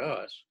about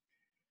us.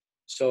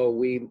 So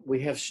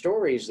we have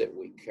stories that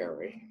we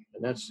carry,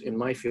 and that's, in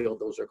my field,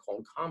 those are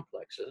called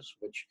complexes,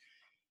 which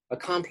a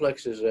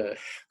complex is a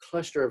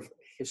cluster of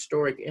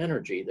historic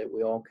energy that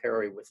we all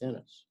carry within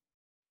us.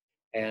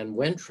 And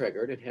when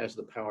triggered, it has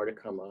the power to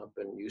come up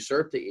and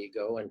usurp the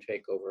ego and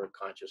take over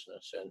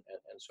consciousness and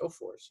so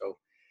forth. So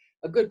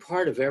a good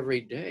part of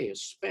every day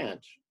is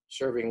spent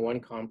serving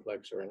one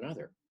complex or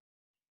another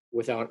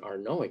without our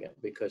knowing it,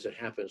 because it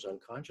happens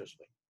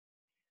unconsciously.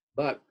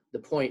 But the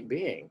point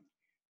being,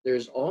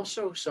 there's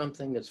also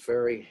something that's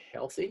very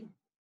healthy,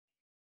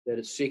 that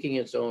is seeking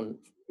its own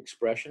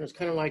expression. It's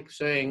kind of like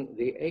saying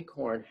the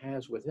acorn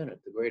has within it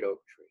the great oak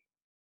tree.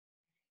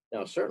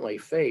 Now, certainly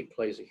fate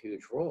plays a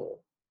huge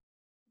role.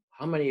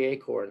 How many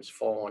acorns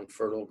fall on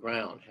fertile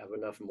ground, have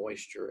enough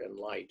moisture and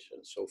light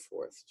and so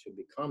forth to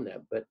become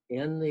that? But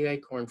in the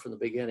acorn from the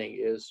beginning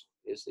is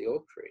the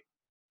oak tree.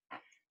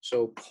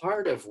 So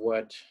part of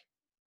what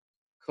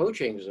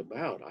coaching is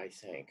about, I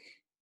think,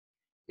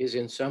 is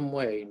in some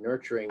way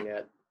nurturing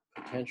that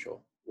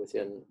potential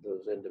within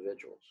those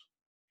individuals.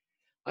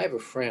 I have a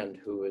friend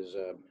who is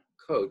a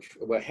coach,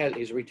 well,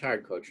 he's a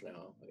retired coach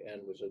now,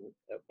 and was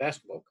a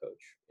basketball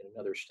coach in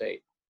another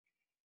state,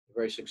 a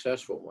very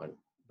successful one,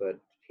 but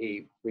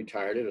he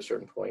retired at a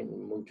certain point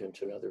and moved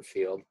into another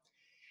field.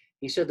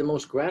 He said the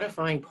most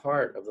gratifying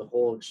part of the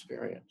whole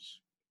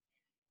experience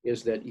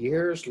is that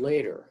years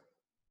later,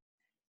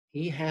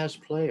 he has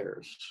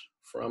players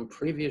from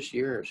previous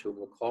years who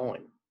will call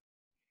him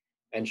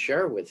and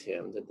share with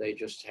him that they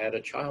just had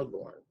a child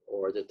born,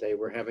 or that they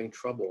were having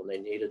trouble and they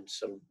needed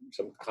some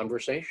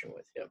conversation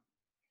with him.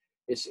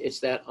 It's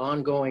that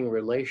ongoing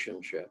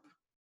relationship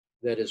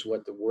that is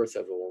what the worth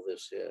of all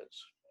this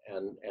is.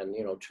 And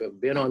you know, to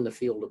have been on the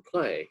field of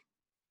play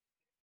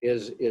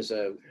is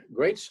a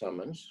great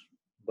summons,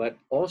 but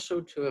also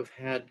to have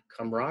had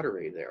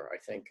camaraderie there, I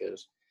think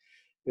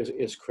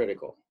is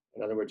critical.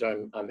 In other words,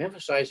 I'm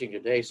emphasizing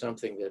today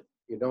something that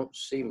you don't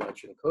see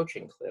much in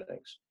coaching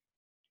clinics,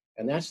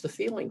 and that's the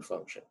feeling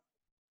function.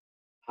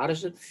 How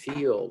does it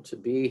feel to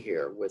be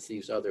here with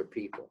these other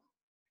people?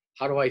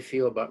 How do I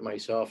feel about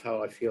myself? How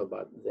do I feel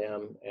about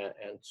them,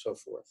 and so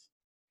forth?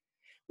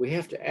 We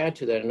have to add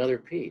to that another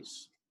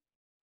piece.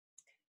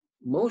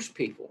 Most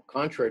people,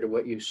 contrary to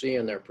what you see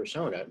in their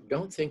persona,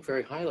 don't think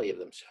very highly of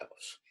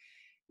themselves.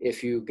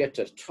 If you get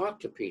to talk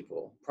to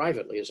people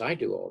privately, as I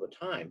do all the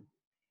time,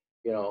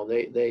 you know,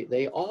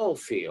 they all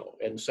feel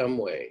in some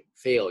way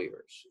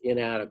failures,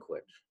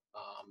 inadequate,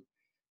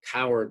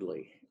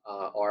 cowardly,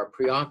 are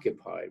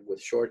preoccupied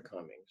with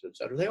shortcomings, et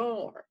cetera. They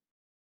all are.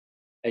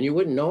 And you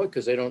wouldn't know it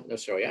because they don't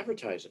necessarily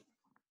advertise it.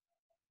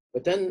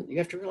 But then you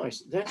have to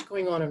realize that's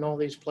going on in all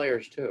these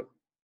players too.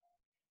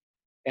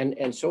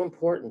 And so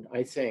important,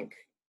 I think,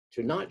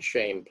 to not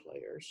shame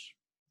players,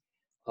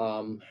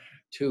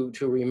 to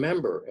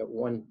remember at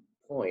one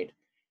point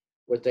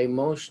what they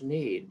most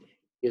need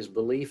is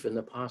belief in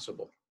the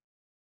possible.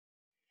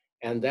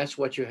 And that's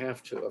what you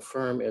have to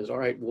affirm is, all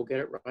right, we'll get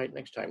it right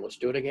next time. Let's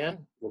do it again.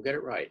 We'll get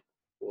it right.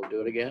 We'll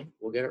do it again.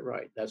 We'll get it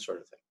right. That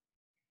sort of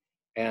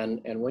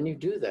thing. And when you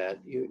do that,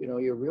 you know,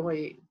 you're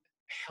really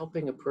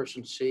helping a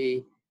person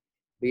see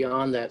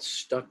beyond that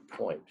stuck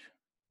point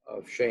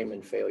of shame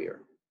and failure,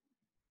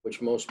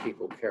 which most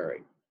people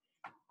carry.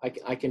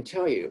 I can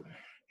tell you,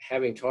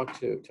 having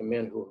talked to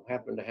men who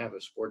happen to have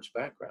a sports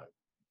background,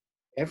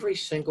 every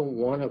single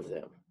one of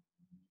them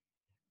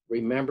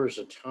remembers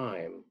a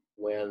time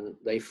when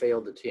they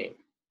failed the team.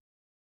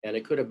 And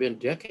it could have been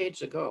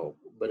decades ago,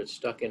 but it's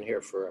stuck in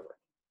here forever.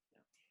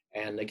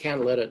 And they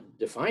can't let it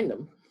define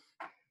them.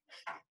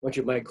 What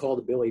you might call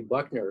the Billy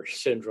Buckner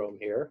syndrome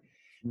here,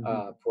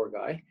 poor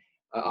guy.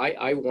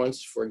 I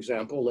once, for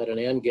example, let an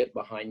end get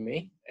behind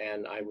me,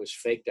 and I was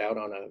faked out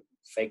on a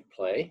fake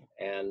play,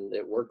 and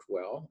it worked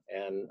well.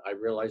 And I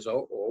realized,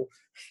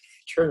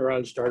 turned around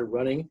and started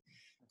running.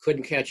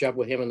 Couldn't catch up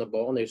with him on the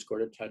ball, and they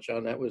scored a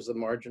touchdown. That was the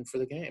margin for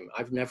the game.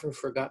 I've never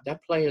forgot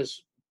that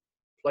plays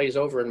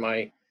over in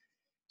my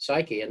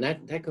psyche, and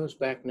that goes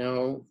back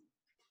now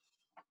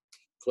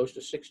close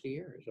to 60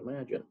 years,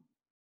 imagine.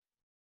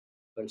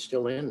 But it's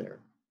still in there.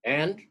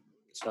 And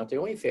it's not the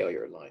only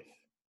failure in life.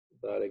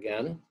 But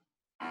again,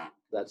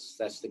 that's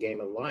the game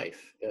of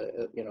life.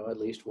 You know, at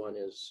least one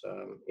is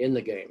in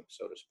the game,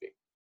 so to speak.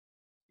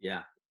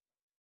 Yeah,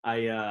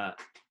 I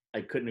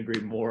couldn't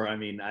agree more. I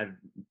mean, I've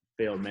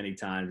failed many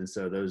times, and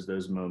so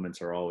those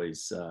moments are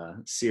always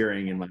seared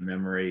in my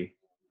memory,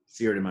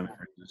 so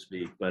to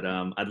speak. But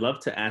I'd love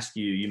to ask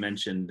you. You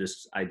mentioned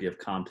this idea of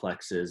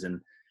complexes,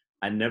 and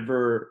I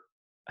never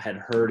had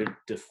heard it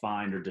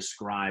defined or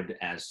described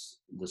as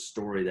the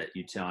story that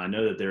you tell. I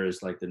know that there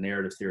is like the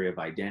narrative theory of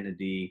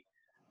identity,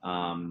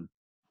 and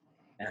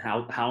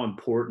how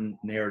important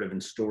narrative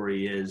and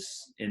story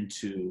is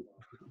into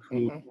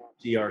who we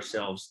see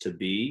ourselves to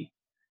be.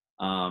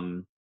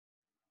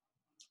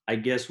 I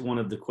guess one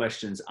of the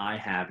questions I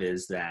have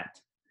is that,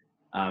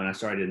 and I'm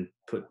sorry I didn't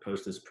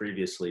post this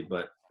previously,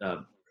 but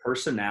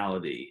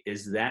personality,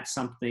 is that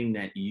something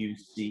that you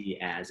see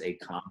as a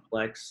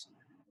complex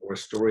or a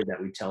story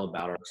that we tell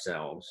about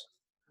ourselves?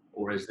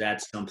 Or is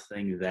that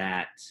something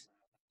that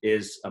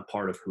is a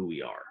part of who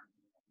we are?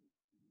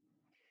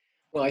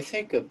 Well, I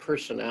think a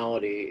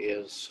personality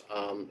is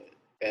an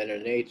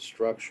innate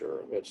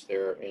structure that's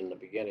there in the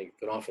beginning. You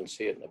can often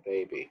see it in a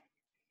baby,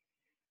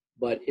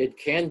 but it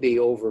can be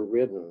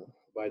overridden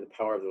by the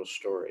power of those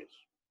stories.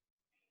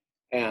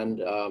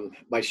 And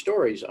by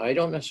stories, I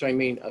don't necessarily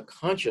mean a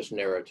conscious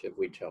narrative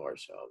we tell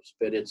ourselves,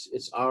 but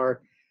it's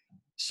our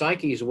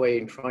psyche's way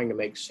in trying to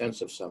make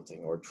sense of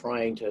something or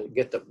trying to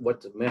get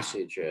what the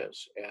message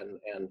is.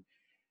 And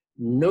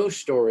no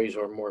stories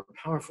are more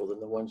powerful than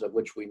the ones of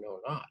which we know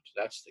not.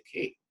 That's the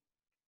key.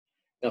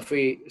 Now,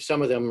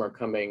 some of them are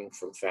coming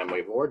from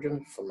family of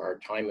origin, from our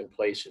time and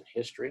place in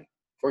history.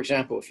 For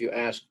example, if you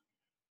ask,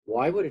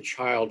 why would a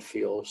child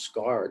feel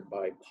scarred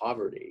by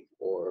poverty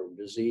or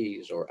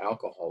disease or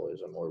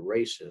alcoholism or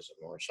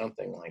racism or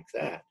something like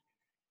that?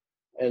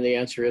 And the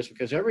answer is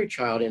because every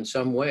child in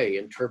some way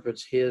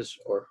interprets his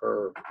or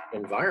her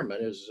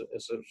environment as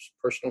a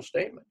personal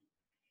statement.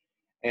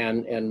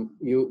 And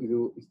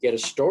you get a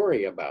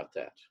story about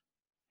that.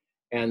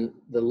 And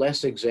the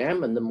less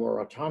examined, the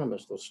more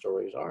autonomous those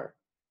stories are.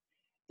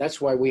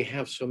 That's why we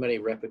have so many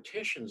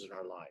repetitions in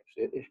our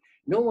lives.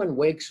 No one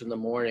wakes in the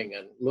morning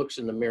and looks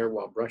in the mirror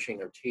while brushing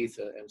their teeth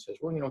and says,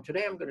 well,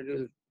 today I'm going to do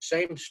the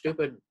same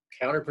stupid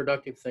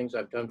counterproductive things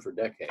I've done for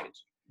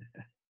decades.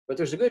 But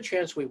there's a good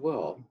chance we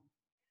will,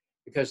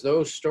 because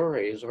those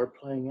stories are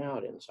playing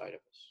out inside of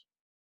us.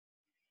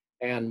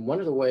 And one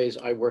of the ways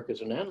I work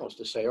as an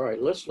analyst is to say, all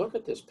right, let's look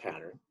at this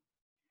pattern.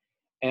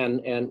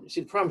 And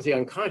see, the problem with the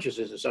unconscious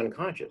is it's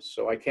unconscious.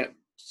 So I can't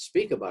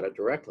speak about it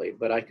directly,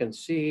 but I can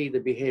see the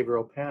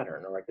behavioral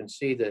pattern, or I can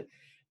see the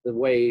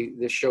way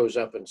this shows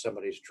up in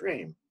somebody's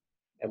dream,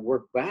 and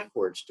work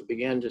backwards to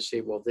begin to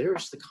see, well,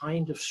 there's the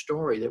kind of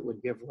story that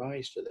would give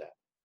rise to that,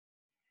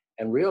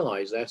 and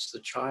realize that's the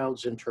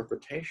child's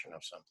interpretation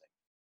of something.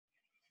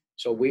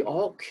 So we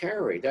all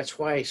carry, that's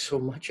why so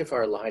much of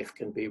our life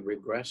can be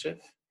regressive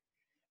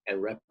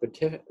and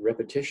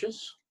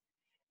repetitious,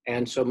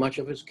 and so much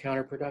of it's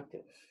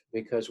counterproductive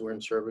because we're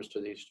in service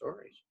to these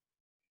stories.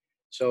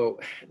 So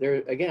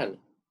there, again,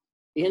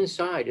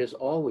 inside is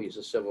always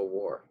a civil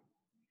war.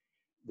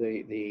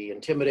 The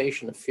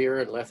intimidation of fear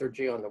and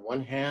lethargy on the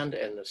one hand,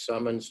 and the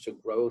summons to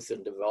growth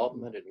and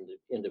development and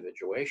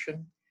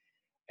individuation,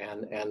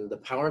 and the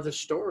power of the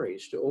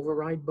stories to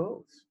override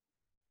both.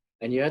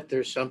 And yet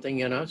there's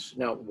something in us.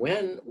 Now,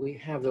 when we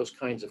have those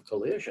kinds of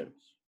collisions,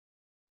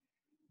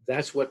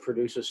 that's what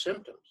produces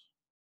symptoms.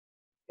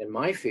 In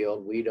my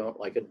field, we don't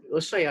like it.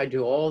 Let's say I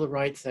do all the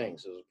right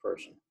things as a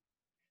person,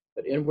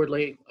 but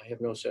inwardly, I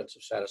have no sense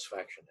of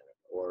satisfaction in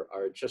it, or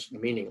are just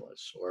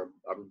meaningless, or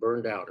I'm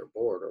burned out or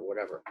bored or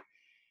whatever.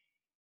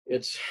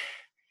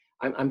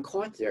 I'm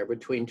caught there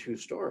between two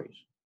stories.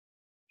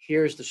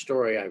 Here's the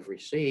story I've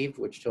received,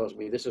 which tells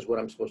me this is what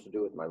I'm supposed to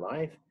do with my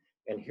life.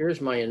 And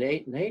here's my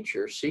innate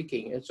nature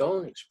seeking its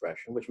own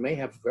expression, which may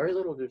have very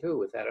little to do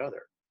with that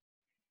other.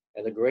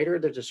 And the greater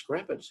the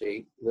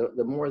discrepancy,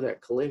 the more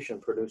that collision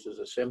produces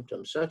a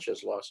symptom such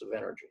as loss of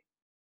energy,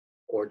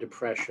 or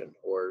depression,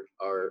 or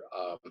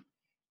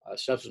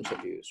substance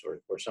abuse,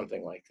 or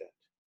something like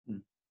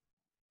that.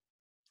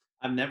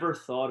 I've never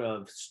thought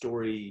of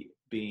story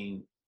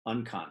being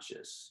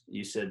unconscious.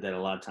 You said that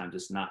a lot of times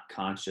it's not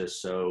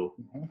conscious. So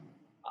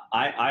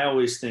I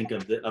always think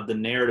of the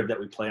narrative that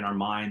we play in our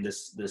mind,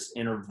 this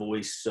inner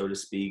voice, so to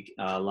speak.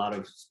 A lot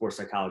of sports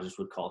psychologists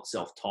would call it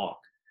self-talk.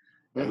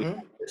 That we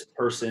have this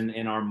person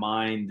in our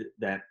mind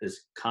that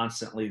is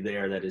constantly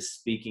there, that is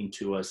speaking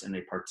to us in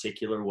a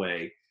particular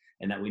way,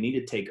 and that we need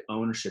to take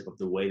ownership of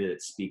the way that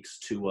it speaks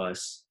to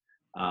us.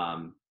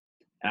 And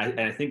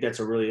I think that's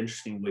a really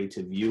interesting way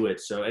to view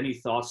it. So any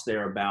thoughts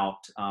there about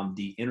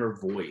the inner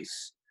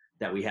voice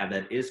that we have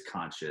that is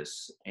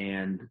conscious,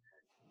 and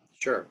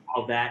Sure,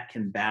 how that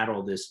can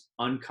battle this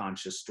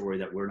unconscious story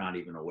that we're not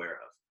even aware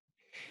of?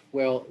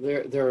 well,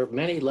 there are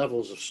many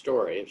levels of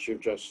story, as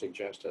you've just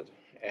suggested.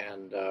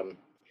 And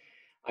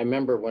I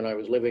remember when I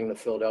was living in the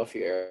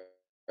Philadelphia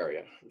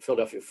area, the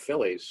Philadelphia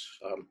Phillies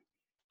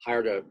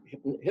hired a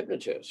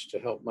hypnotist to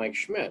help Mike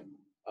Schmidt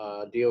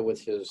deal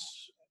with his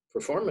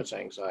performance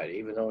anxiety,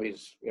 even though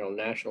he's,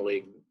 National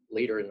League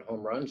leader in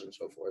home runs and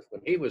so forth.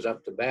 When he was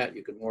up to bat,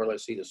 you could more or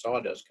less see the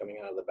sawdust coming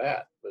out of the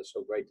bat with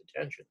so great the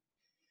tension.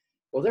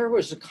 Well, there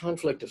was a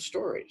conflict of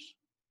stories.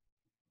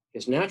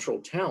 His natural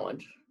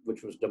talent,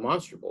 which was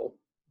demonstrable,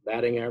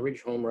 batting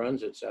average, home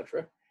runs,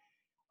 etc.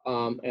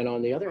 And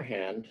on the other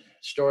hand,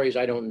 stories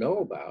I don't know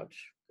about,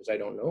 because I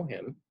don't know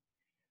him,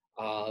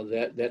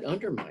 that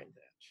undermine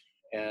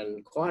that.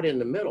 And caught in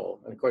the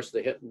middle, and of course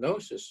the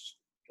hypnosis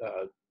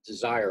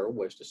desire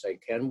was to say,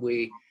 can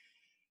we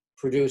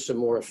produce a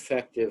more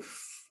effective,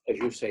 as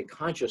you say,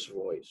 conscious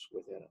voice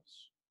within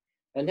us?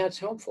 And that's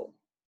helpful.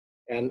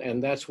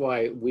 And that's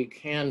why we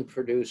can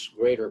produce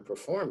greater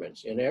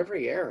performance in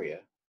every area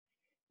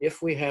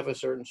if we have a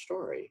certain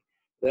story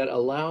that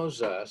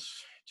allows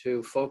us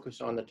to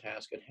focus on the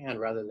task at hand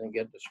rather than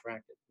get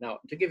distracted. Now,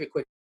 to give you a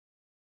quick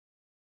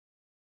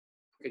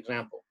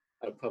example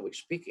of public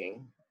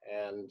speaking,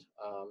 and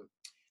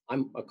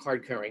I'm a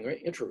card-carrying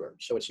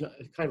introvert, so it's not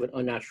kind of an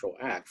unnatural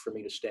act for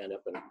me to stand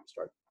up and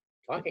start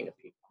talking to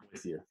people.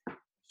 With you.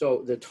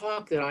 So the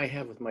talk that I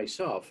have with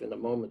myself in the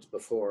moments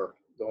before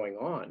going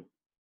on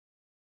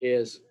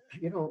is,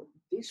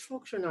 these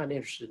folks are not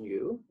interested in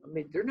you. I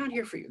mean, they're not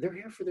here for you. They're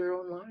here for their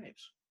own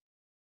lives.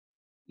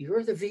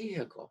 You're the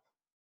vehicle.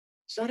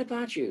 It's not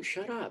about you.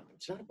 Shut up.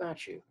 It's not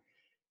about you.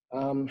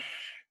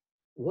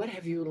 What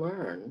have you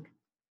learned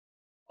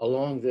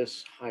along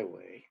this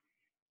highway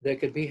that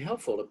could be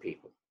helpful to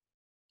people?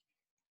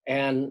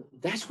 And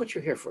that's what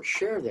you're here for.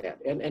 Share that.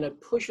 And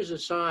it pushes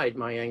aside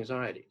my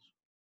anxieties.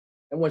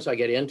 And once I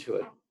get into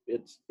it,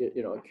 it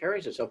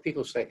carries itself.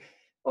 People say,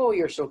 oh,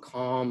 you're so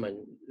calm and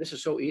this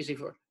is so easy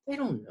for, they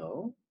don't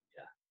know.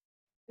 Yeah.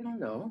 They don't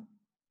know.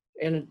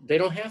 And they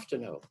don't have to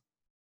know.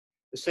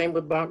 The same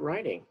about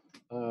writing.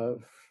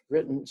 I've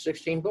written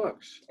 16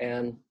 books,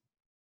 and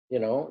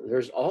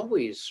there's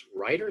always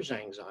writer's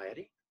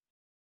anxiety.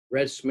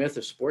 Red Smith,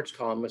 a sports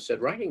columnist,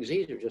 said writing's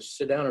easier, just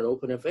sit down and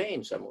open a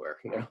vein somewhere,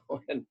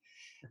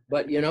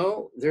 but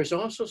there's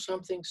also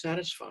something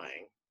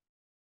satisfying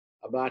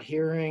about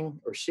hearing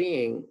or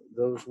seeing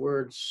those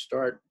words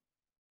start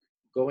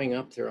going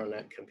up there on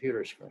that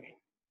computer screen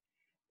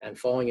and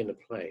falling into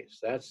place.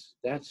 That's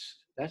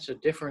a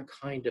different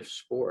kind of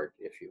sport,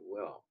 if you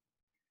will.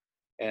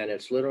 And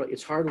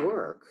it's hard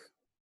work,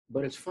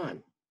 but it's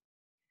fun.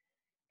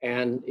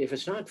 And if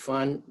it's not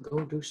fun,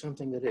 go do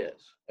something that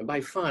is. And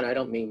by fun, I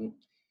don't mean,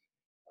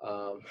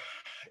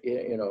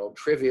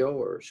 trivial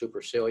or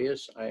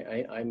supercilious.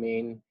 I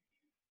mean,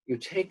 you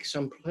take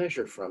some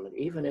pleasure from it,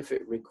 even if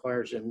it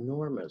requires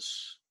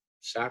enormous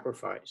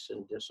sacrifice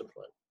and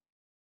discipline.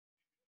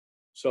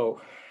 So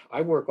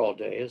I work all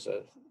day as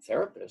a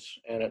therapist,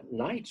 and at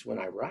nights when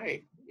I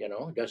write,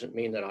 it doesn't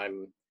mean that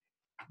I'm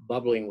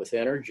bubbling with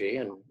energy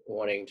and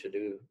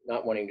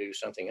not wanting to do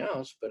something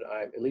else, but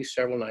at least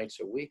several nights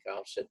a week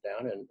I'll sit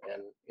down and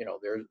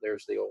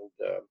there's the old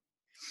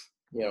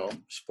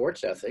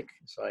sports ethic.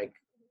 It's like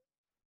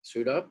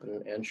suit up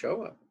and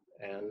show up,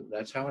 and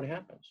that's how it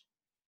happens.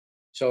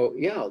 So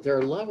yeah, there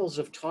are levels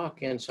of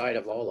talk inside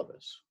of all of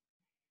us,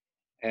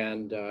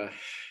 and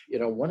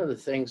one of the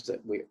things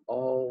that we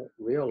all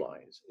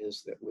realize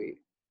is that we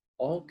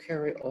all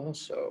carry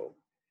also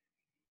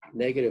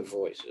negative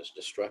voices,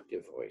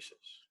 destructive voices,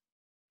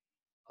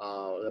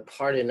 the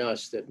part in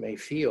us that may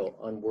feel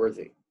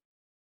unworthy.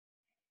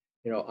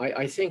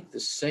 I think the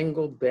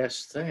single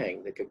best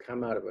thing that could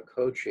come out of a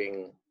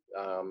coaching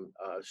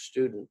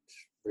student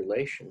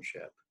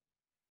relationship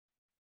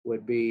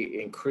would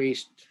be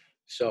increased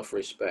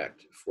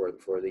self-respect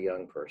for the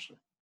young person.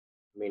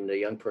 I mean, the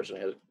young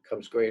person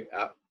comes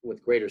out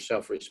with greater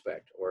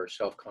self-respect or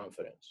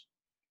self-confidence.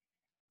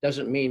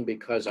 Doesn't mean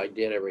because I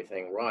did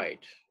everything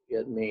right.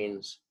 It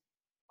means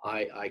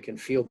I can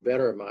feel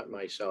better about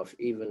myself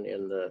even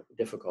in the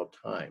difficult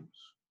times.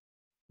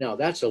 Now,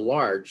 that's a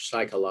large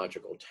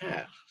psychological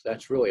task.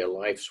 That's really a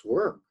life's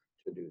work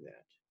to do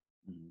that.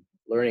 Mm-hmm.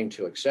 Learning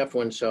to accept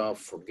oneself,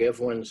 forgive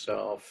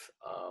oneself,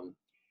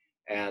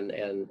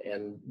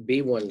 and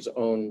be one's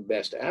own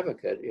best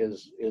advocate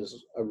is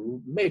a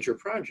major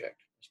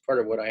project. It's part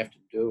of what I have to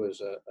do as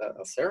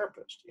a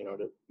therapist,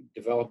 to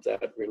develop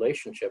that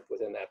relationship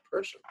within that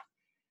person.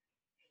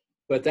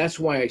 But that's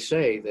why I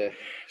say the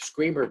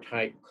screamer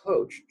type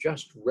coach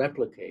just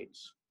replicates.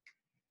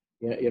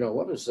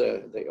 What was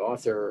the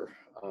author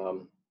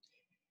who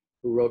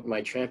wrote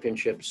My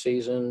Championship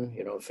Season?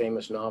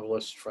 Famous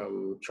novelist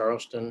from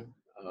Charleston.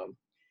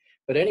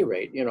 But at any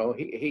rate,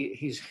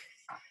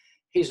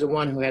 he's the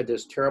one who had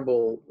this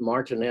terrible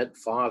martinet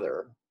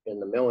father in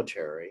the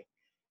military,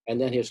 and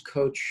then his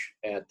coach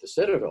at the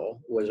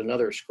Citadel was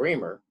another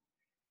screamer.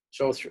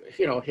 So,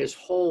 his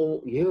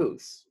whole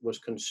youth was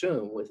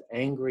consumed with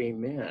angry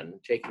men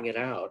taking it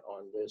out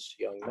on this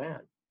young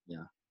man.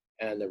 Yeah.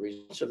 And the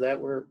results of that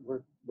were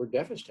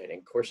devastating.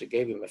 Of course, it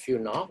gave him a few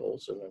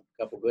novels and a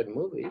couple good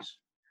movies.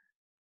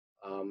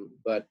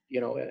 But,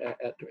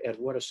 at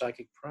what a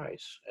psychic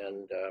price.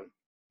 And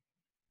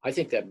I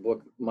think that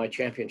book, My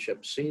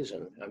Championship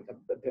Season, I'm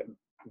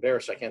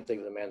embarrassed I can't think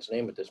of the man's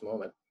name at this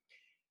moment,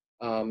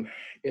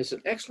 is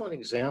an excellent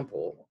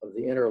example of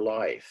the inner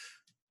life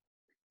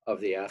of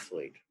the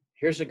athlete.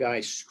 Here's a guy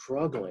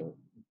struggling,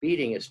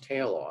 beating his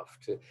tail off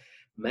to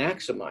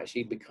maximize.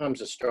 He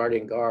becomes a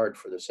starting guard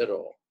for the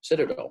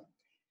Citadel,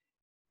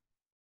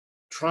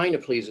 trying to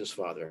please his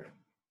father,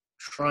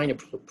 trying to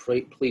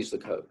please the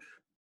coach,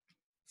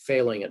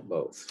 failing at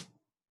both.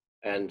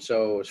 And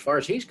so as far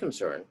as he's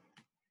concerned,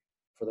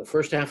 for the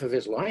first half of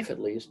his life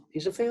at least,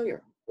 he's a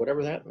failure,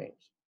 whatever that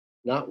means.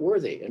 Not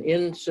worthy, an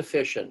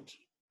insufficient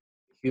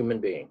human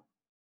being.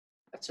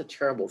 That's a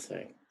terrible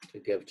thing to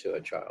give to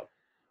a child.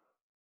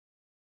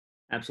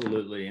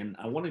 Absolutely. And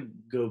I want to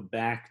go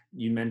back.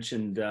 You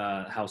mentioned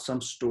how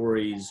some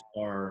stories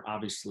are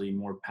obviously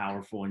more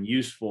powerful and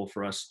useful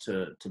for us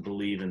to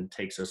believe, and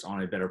takes us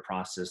on a better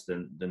process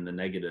than the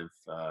negative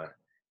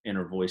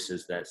inner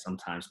voices that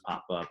sometimes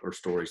pop up, or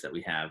stories that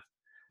we have.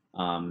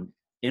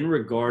 In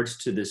regards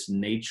to this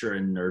nature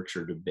and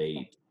nurture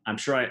debate, I'm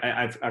sure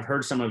I've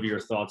heard some of your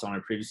thoughts on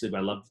it previously, but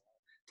I'd love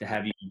to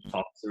have you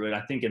talk through it.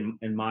 I think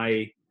in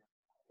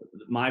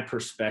my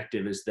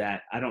perspective is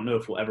that I don't know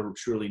if we'll ever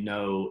truly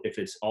know if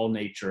it's all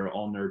nature,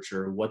 all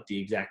nurture, what the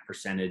exact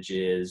percentage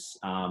is.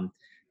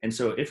 And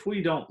so if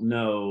we don't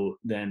know,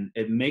 then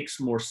it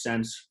makes more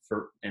sense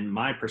in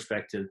my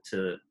perspective,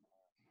 to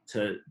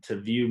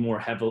view more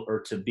heavy, or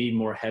to be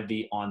more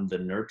heavy on the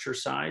nurture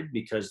side,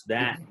 because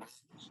that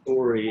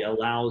story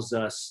allows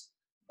us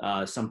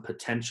some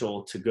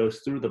potential to go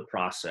through the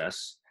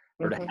process,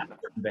 or to have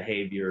certain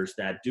behaviors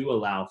that do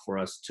allow for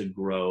us to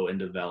grow and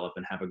develop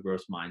and have a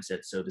growth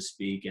mindset, so to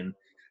speak. And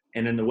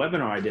in the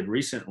webinar I did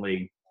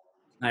recently,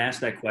 I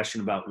asked that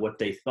question about what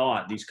they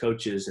thought, these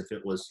coaches, if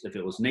it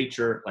was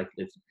nature, like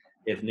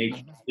if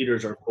nature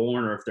leaders are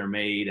born or if they're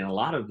made. And a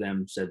lot of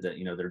them said that,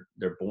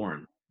 they're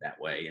born that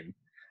way. And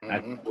I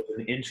thought it was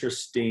an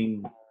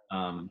interesting,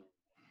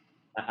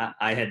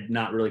 I had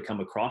not really come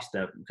across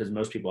that, because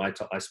most people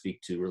I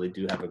speak to really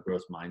do have a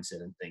growth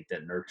mindset and think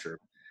that nurture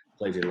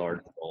plays a large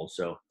role.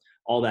 So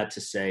all that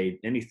to say,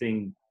 any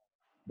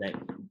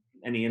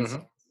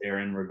insights there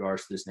in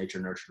regards to this nature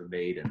nurture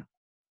debate? And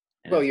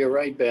well, you're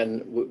right,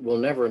 Ben. We'll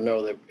never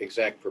know the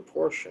exact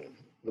proportion.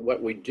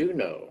 What we do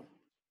know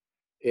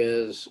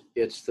is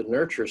it's the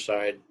nurture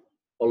side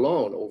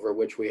alone over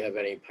which we have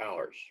any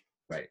powers.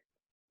 Right.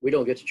 We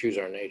don't get to choose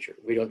our nature.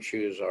 We don't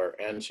choose our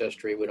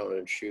ancestry. We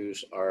don't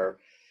choose our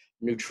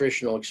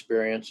nutritional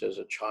experience as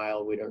a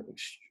child. We don't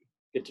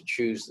get to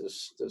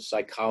choose the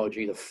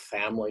psychology, the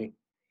family.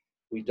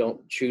 We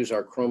don't choose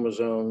our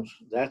chromosomes.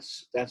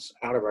 That's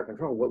out of our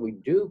control. What we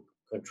do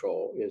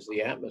control is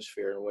the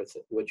atmosphere in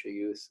which a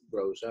youth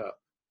grows up.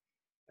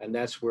 And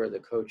that's where the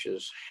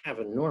coaches have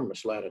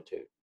enormous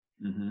latitude.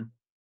 Mm-hmm.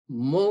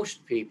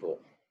 Most people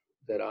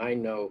that I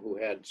know who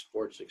had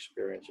sports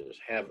experiences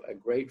have a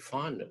great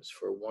fondness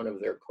for one of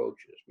their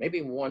coaches,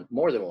 maybe one,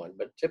 more than one,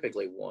 but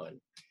typically one,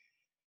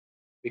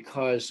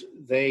 because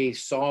they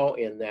saw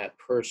in that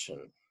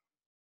person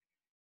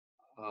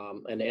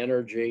an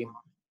energy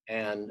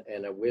and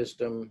a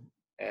wisdom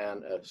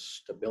and a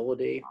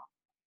stability,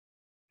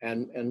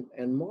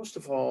 and most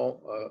of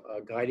all,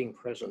 a guiding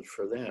presence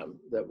for them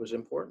that was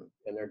important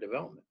in their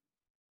development.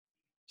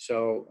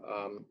 So,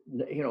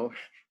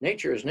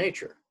 nature is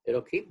nature.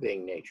 It'll keep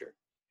being nature.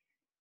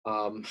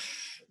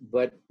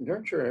 But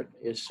nurture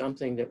is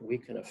something that we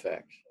can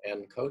affect,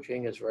 and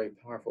coaching is very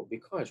powerful,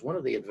 because one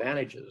of the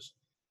advantages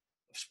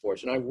of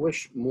sports, and I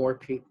wish more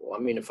people,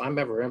 if I'm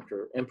ever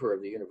emperor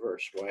of the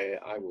universe, why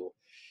I will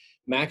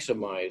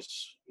maximize,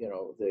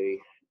 the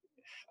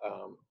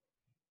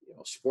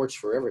sports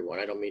for everyone.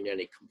 I don't mean in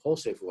any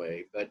compulsive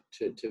way, but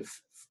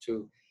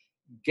to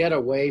get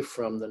away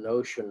from the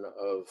notion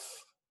of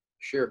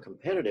sheer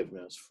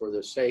competitiveness for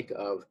the sake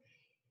of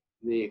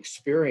the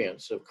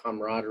experience of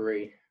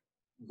camaraderie,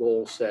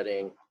 goal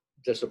setting,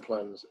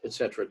 disciplines, et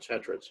cetera, et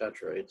cetera, et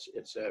cetera.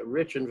 It's a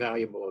rich and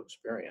valuable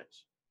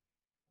experience,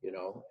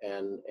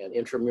 and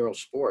intramural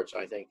sports,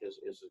 I think,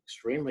 is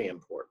extremely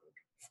important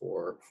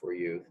for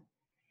youth.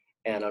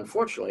 And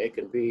unfortunately, it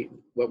can be,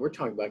 what we're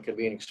talking about can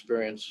be an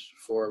experience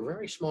for a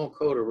very small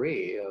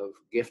coterie of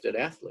gifted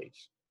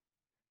athletes.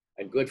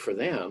 And good for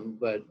them,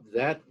 but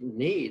that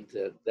need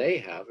that they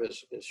have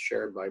is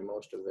shared by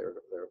most of their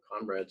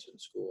comrades in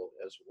school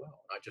as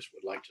well. I just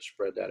would like to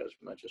spread that as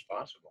much as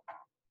possible.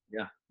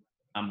 Yeah,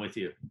 I'm with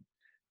you.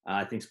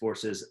 I think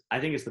sports it's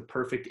the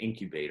perfect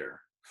incubator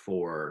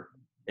for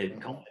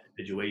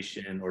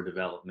individuation or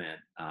development.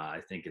 I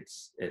think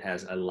it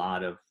has a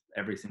lot of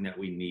everything that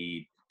we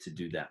need to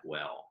do that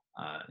well.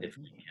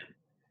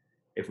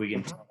 If we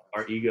can take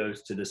our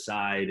egos to the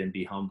side and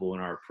be humble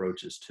in our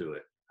approaches to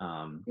it.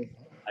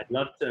 I'd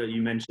love to,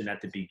 you mentioned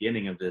at the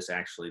beginning of this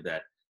actually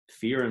that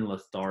fear and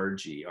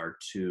lethargy are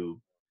two,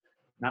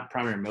 not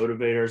primary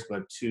motivators,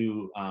 but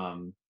two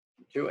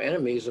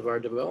enemies of our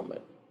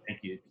development. Thank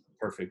you.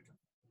 Perfect.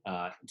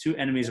 Two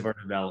enemies of our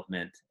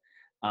development.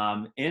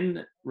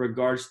 In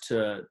regards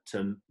to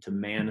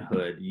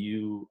manhood,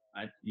 you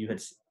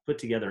had put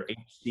together 8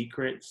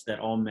 secrets that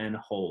all men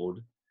hold.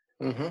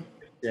 Mm-hmm.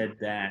 Said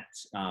that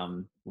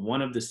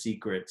one of the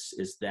secrets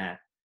is that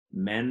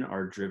men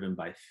are driven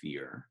by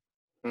fear.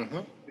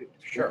 Mm-hmm.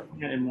 Sure.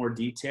 In more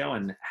detail,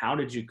 and how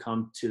did you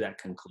come to that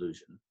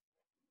conclusion?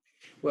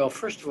 Well,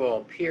 first of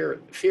all,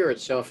 fear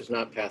itself is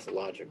not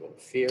pathological.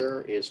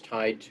 Fear is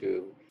tied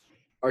to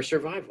our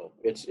survival.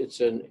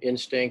 It's an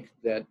instinct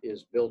that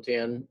is built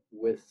in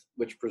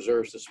which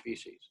preserves the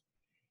species.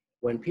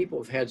 When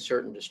people have had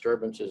certain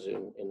disturbances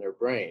in their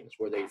brains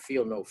where they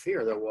feel no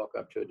fear, they'll walk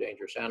up to a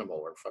dangerous animal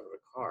or in front of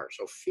a car.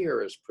 So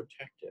fear is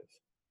protective.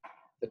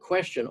 The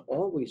question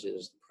always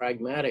is the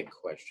pragmatic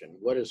question: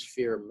 what does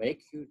fear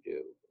make you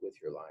do with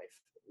your life?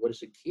 What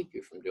does it keep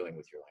you from doing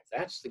with your life?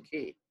 That's the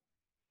key.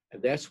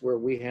 And that's where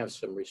we have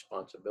some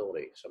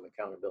responsibility, some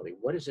accountability.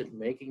 What is it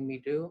making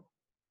me do?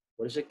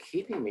 What is it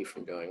keeping me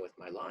from doing with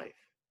my life?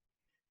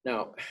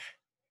 Now,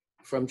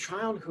 from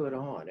childhood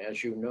on,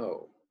 as you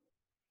know,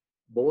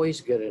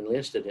 boys get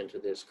enlisted into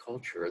this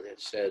culture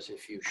that says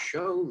if you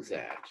show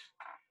that,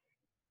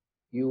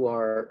 you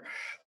are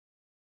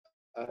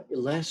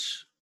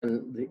less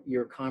than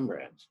your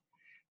comrades.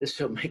 This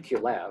will make you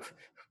laugh,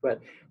 but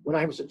when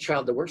I was a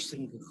child, the worst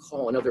thing you could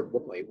call another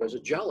boy was a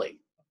jelly.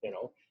 You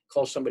know,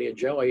 call somebody a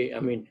jelly. I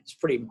mean, it's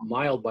pretty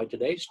mild by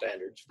today's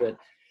standards, but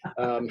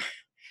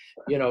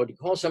you know, to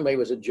call somebody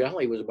was a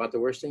jelly was about the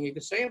worst thing you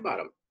could say about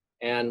them.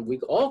 And we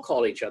all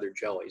called each other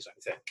jellies, I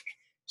think.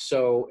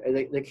 So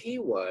the key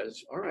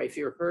was, all right, if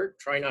you're hurt,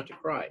 try not to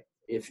cry.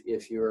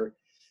 If you're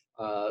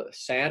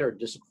sad or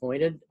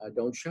disappointed,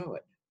 don't show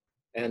it.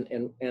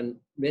 And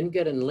men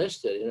get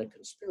enlisted in a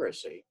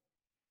conspiracy.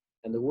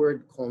 And the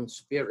word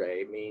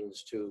conspire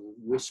means to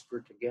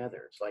whisper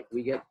together. It's like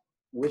we get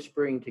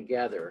whispering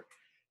together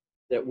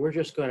that we're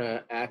just going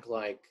to act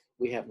like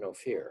we have no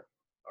fear,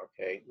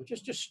 okay? Which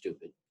is just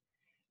stupid.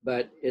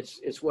 But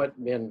it's what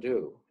men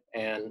do.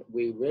 And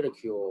we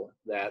ridicule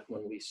that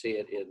when we see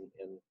it in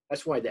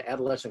that's why the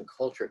adolescent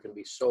culture can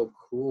be so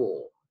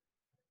cruel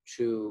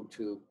to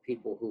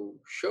people who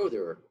show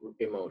their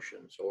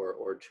emotions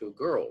or to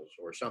girls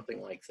or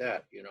something like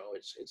that. You know,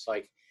 it's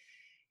like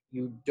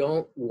you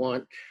don't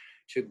want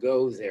to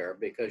go there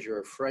because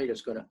you're afraid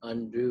it's going to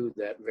undo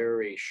that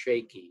very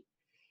shaky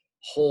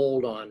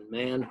hold on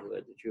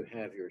manhood that you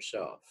have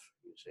yourself,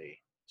 you see.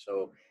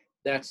 So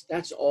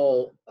that's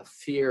all a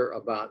fear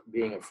about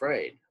being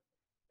afraid.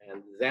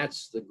 And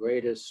that's the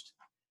greatest,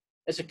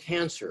 it's a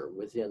cancer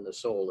within the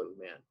soul of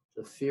men,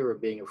 the fear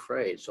of being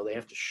afraid. So they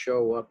have to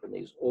show up in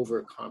these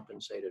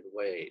overcompensated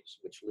ways,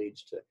 which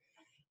leads to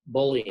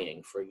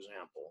bullying, for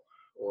example,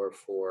 or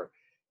for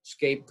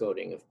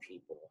scapegoating of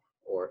people,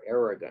 or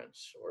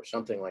arrogance, or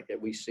something like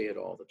that. We see it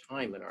all the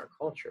time in our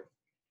culture.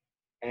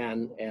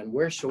 And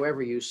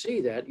wheresoever you see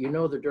that, you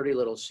know the dirty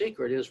little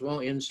secret is, well,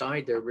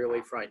 inside they're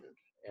really frightened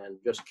and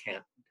just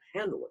can't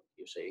handle it,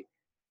 you see.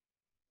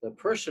 The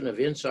person of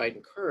insight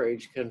and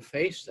courage can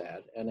face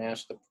that and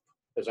ask,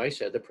 as I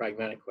said, the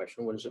pragmatic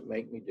question, what does it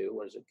make me do?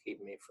 What does it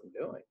keep me from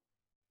doing?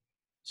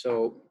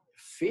 So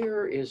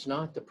fear is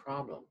not the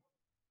problem.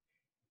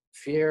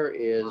 Fear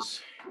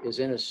is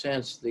in a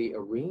sense, the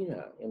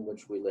arena in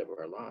which we live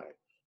our lives.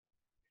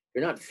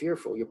 You're not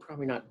fearful, you're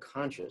probably not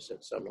conscious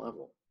at some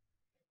level.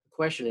 The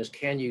question is,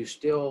 can you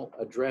still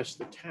address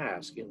the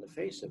task in the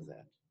face of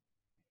that?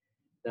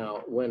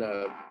 Now, when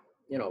a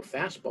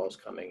fastball's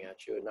coming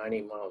at you at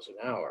 90 miles an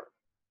hour,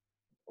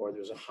 or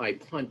there's a high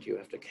punt you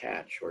have to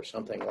catch, or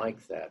something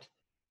like that,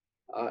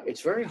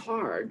 it's very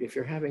hard if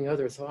you're having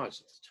other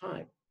thoughts at the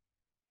time.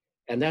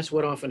 And that's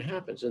what often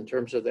happens in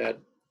terms of that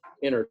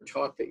inner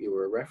talk that you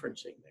were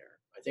referencing there.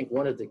 I think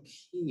one of the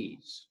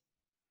keys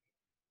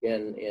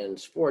in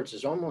sports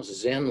is almost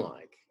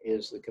Zen-like,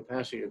 is the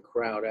capacity to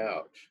crowd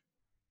out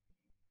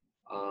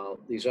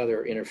these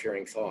other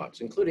interfering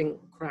thoughts, including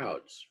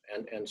crowds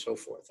and so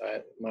forth.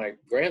 My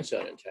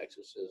grandson in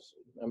Texas is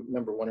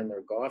number one in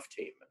their golf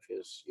team of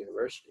his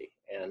university,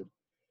 and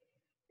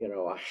you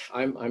know,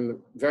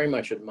 I'm very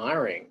much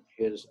admiring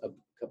his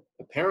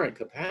apparent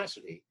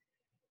capacity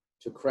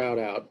to crowd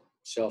out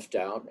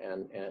self-doubt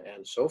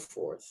and so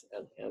forth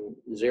and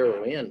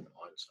zero in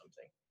on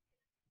something.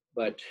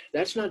 But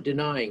that's not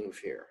denying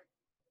fear.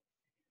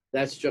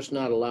 That's just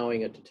not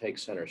allowing it to take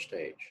center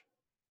stage,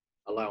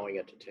 allowing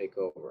it to take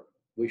over.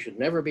 We should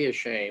never be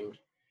ashamed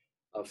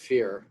of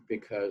fear,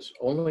 because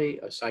only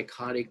a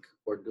psychotic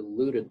or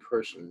deluded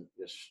person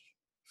is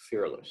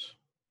fearless.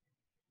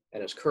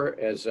 And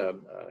as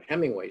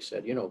Hemingway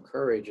said, you know,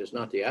 courage is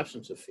not the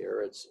absence of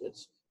fear,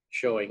 it's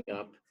showing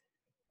up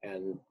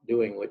and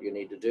doing what you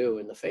need to do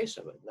in the face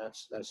of it. And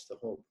that's the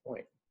whole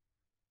point.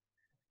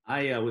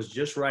 I was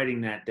just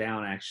writing that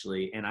down,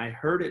 actually, and I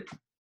heard it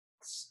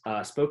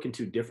spoken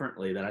to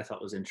differently that I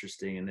thought was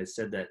interesting. And it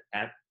said that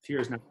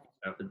fear is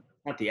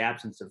not the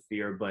absence of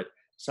fear, but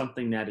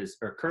something that is,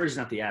 or courage is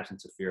not the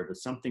absence of fear, but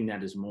something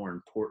that is more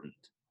important,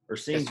 or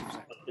seeing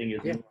something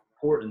is more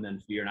important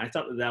than fear. And I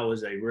thought that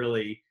was a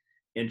really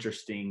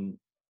interesting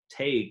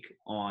take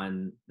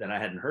on that I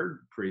hadn't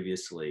heard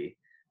previously.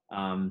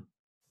 And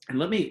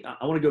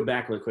I want to go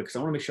back really quick, because I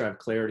want to make sure I have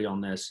clarity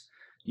on this.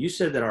 You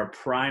said that our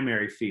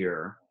primary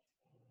fear,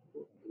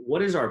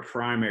 what is our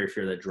primary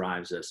fear that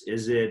drives us?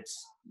 Is it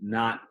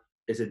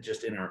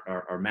just in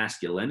our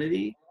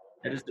masculinity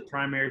that is the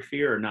primary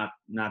fear, or not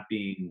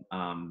being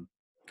not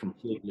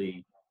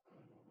completely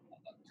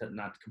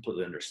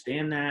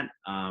understand that?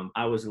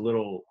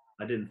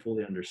 I didn't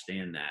fully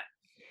understand that.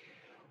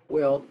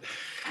 Well,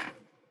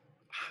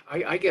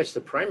 I guess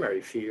the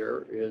primary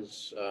fear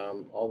is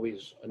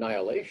always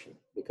annihilation,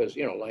 because,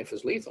 you know, life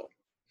is lethal.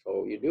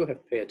 So you do have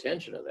to pay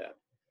attention to that.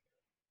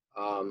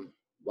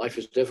 Life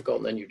is difficult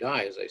and then you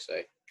die, as they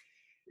say.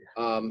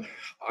 I'm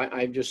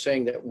just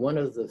saying that one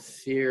of the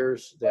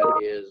fears that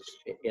is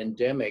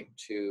endemic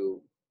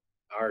to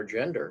our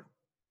gender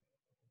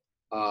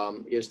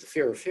is the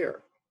fear of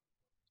fear.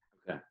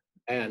 Okay.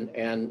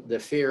 And the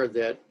fear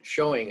that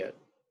showing it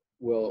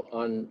will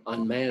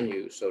unman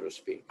you, so to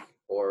speak,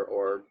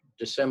 or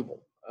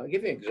dissemble. I'll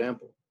give you an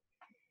example.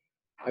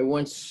 I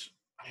once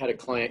had a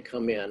client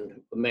come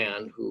in, a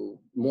man who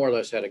more or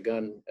less had a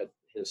gun at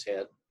his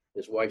head.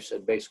 His wife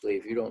said, basically,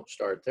 if you don't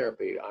start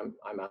therapy, I'm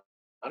out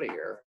of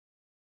here.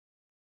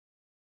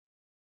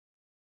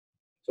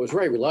 So I was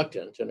very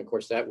reluctant, and of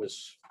course that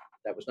was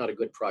not a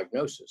good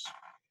prognosis.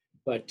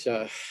 But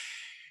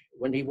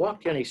when he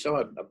walked in, he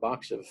saw a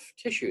box of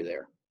tissue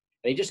there,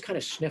 and he just kind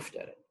of sniffed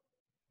at it.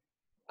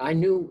 I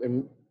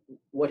knew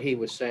what he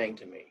was saying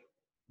to me,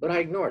 but I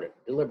ignored it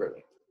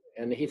deliberately.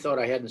 And he thought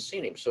I hadn't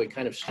seen him, so he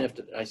kind of sniffed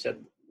it. I said,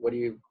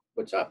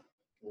 what's up?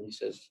 And he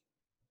says,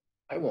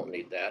 I won't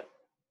need that.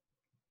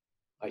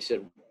 I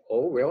said,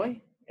 oh,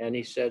 really? And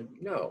he said,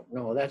 no,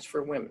 that's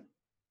for women.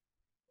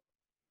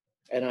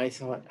 And I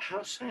thought,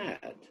 how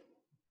sad.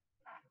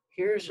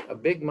 Here's a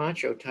big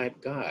macho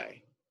type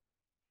guy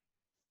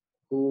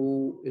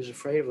who is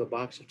afraid of a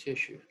box of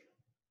tissue.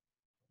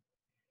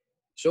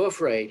 So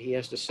afraid, he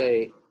has to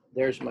say,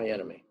 there's my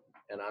enemy,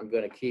 and I'm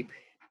going to keep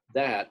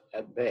that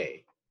at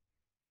bay.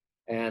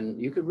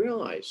 And you could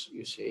realize,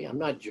 you see, I'm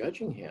not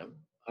judging him.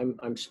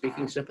 I'm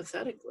speaking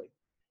sympathetically.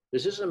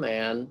 This is a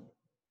man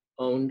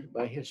owned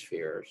by his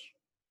fears,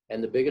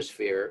 and the biggest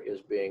fear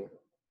is being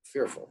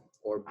fearful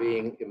or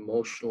being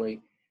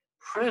emotionally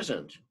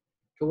present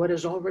to what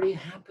has already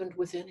happened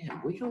within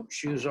him. We don't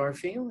choose our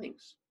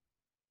feelings.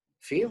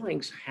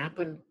 Feelings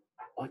happen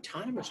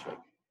autonomously.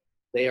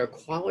 They are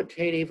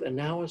qualitative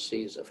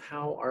analyses of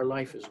how our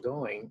life is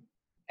going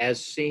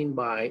as seen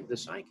by the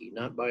psyche,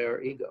 not by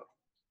our ego.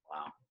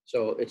 Wow.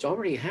 So it's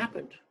already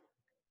happened.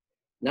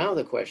 Now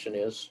the question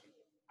is,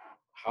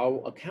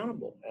 how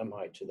accountable am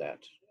I to that?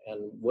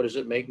 And what does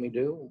it make me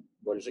do?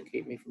 What does it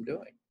keep me from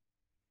doing?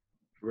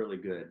 Really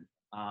good.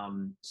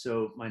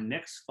 So my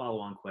next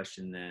follow-on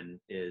question then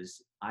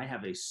is, I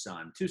have a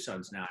son, 2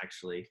 sons now,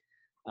 actually.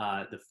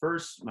 My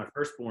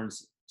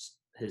firstborn's,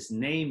 his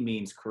name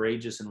means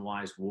courageous and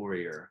wise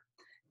warrior.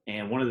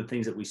 And one of the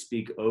things that we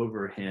speak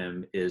over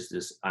him is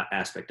this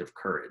aspect of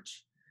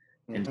courage.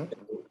 Mm-hmm. And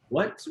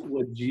what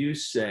would you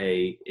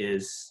say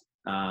is,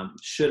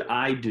 should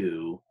I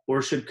do,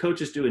 or should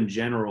coaches do in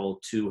general,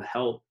 to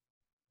help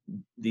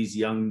these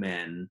young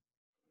men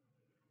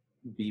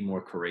be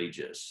more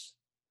courageous?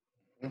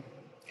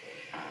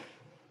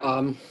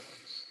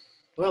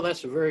 Well,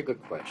 that's a very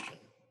good question.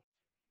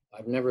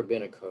 I've never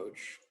been a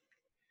coach,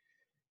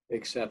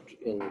 except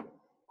in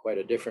quite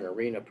a different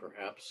arena,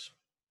 perhaps.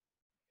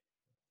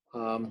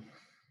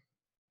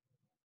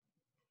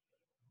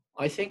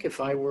 I think if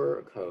I were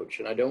a coach,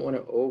 and I don't want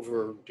to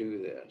overdo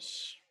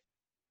this,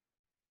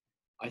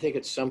 I think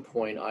at some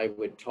point I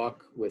would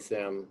talk with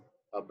them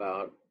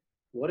about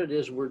what it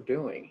is we're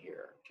doing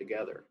here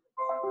together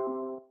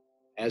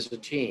as a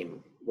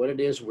team, what it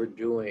is we're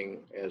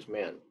doing as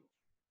men.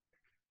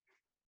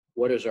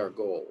 What is our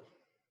goal?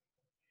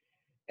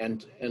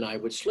 And I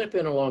would slip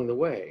in along the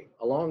way.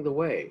 Along the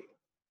way,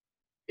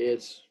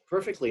 it's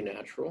perfectly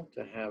natural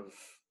to have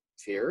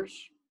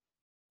fears,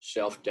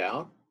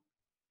 self-doubt,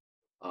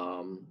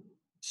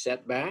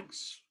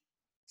 setbacks,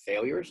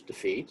 failures,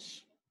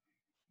 defeats,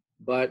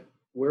 but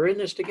we're in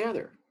this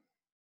together.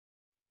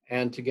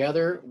 And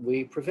together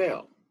we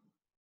prevail.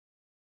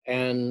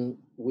 And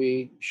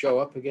we show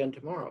up again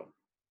tomorrow.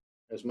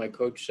 As my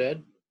coach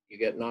said, you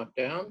get knocked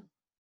down,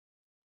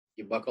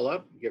 you buckle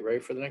up, get ready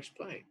for the next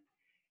play.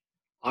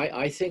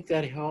 I think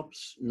that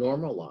helps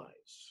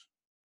normalize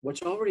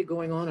what's already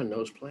going on in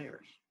those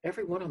players.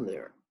 Every one of them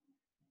there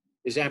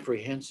is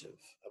apprehensive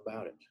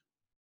about it.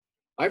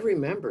 I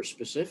remember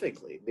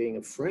specifically being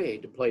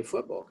afraid to play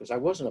football because I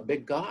wasn't a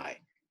big guy.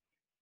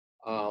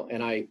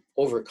 And I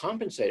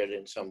overcompensated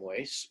in some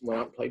ways when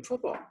I played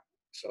football.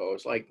 So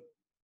it's like,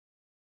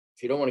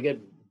 if you don't want to get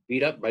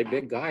beat up by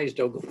big guys,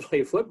 don't go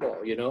play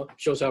football,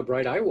 shows how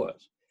bright I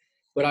was.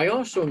 But I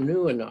also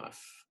knew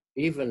enough,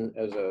 even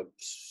as a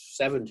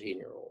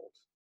 17-year-old,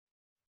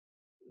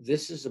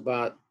 this is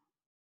about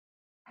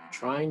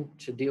trying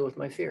to deal with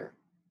my fear.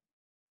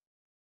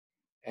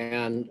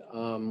 And,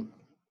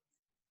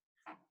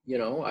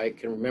 I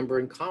can remember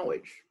in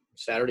college,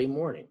 Saturday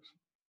mornings,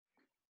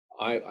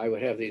 I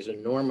would have these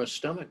enormous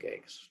stomach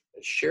aches,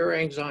 sheer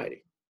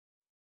anxiety.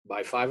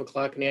 By 5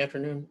 o'clock in the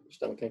afternoon, the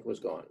stomach ache was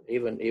gone.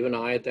 Even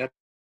I at that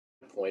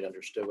point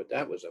understood what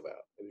that was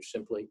about. It was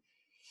simply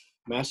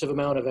massive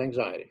amount of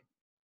anxiety.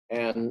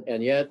 And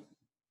yet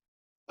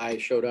I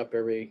showed up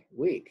every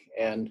week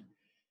and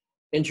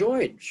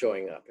enjoyed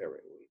showing up every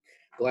week.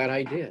 Glad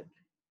I did.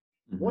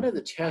 Mm-hmm. One of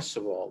the tests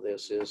of all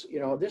this is,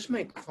 this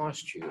may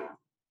cost you,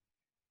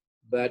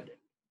 but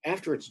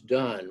after it's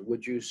done,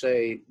 would you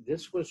say,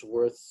 this was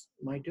worth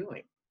my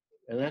doing?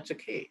 And that's a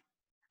key.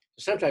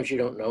 Sometimes you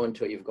don't know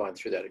until you've gone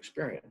through that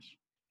experience.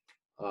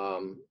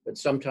 But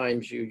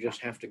sometimes you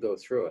just have to go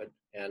through it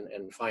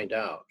and find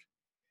out.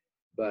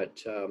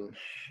 But,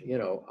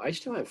 I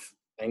still have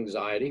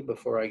anxiety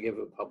before I give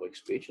a public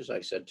speech. As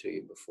I said to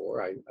you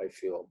before, I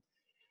feel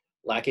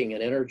lacking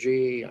in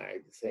energy. I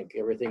think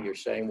everything you're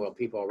saying, well,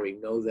 people already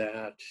know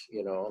that,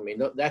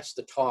 that's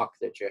the talk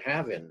that you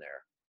have in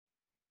there.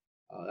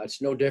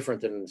 That's no different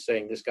than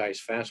saying this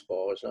guy's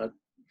fastball is not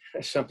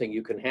something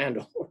you can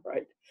handle,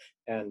 right?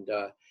 And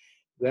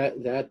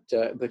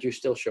but you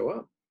still show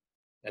up.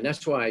 And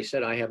that's why I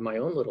said I have my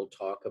own little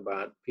talk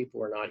about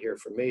people are not here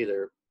for me.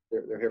 They're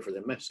here for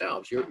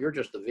themselves. You're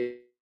just the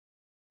vehicle.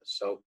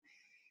 So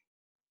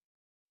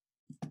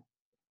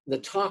the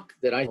talk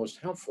that I most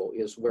helpful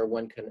is where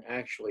one can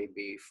actually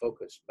be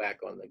focused back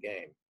on the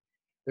game.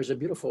 There's a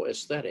beautiful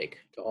aesthetic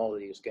to all of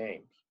these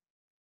games.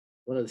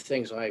 One of the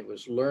things I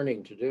was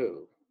learning to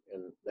do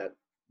in that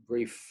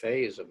brief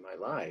phase of my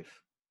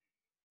life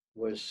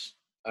was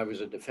I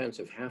was a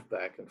defensive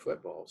halfback in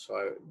football.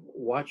 So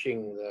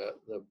watching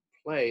the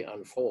play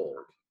unfold,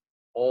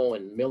 all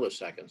in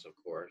milliseconds, of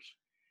course,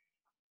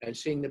 and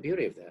seeing the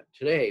beauty of that.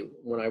 Today,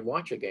 when I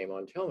watch a game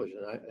on television,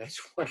 that's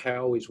what I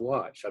always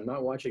watch. I'm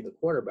not watching the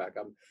quarterback.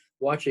 I'm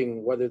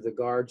watching whether the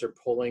guards are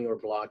pulling or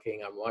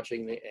blocking. I'm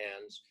watching the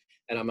ends,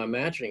 and I'm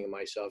imagining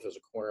myself as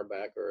a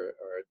cornerback or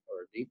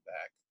a deep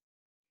back.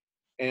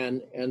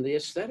 And the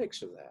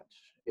aesthetics of that.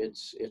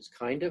 It's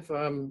kind of,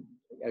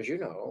 as you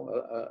know,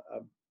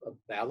 a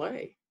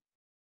ballet.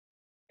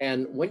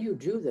 And when you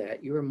do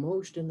that, you're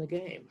immersed in the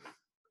game.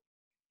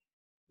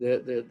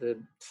 The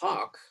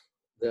talk,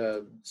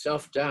 the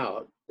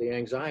self-doubt, the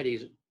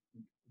anxieties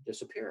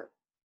disappear.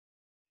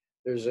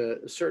 There's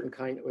a certain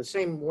kind of, the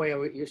same way I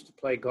used to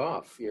play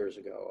golf years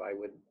ago. I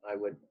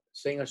would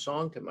sing a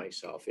song to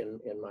myself in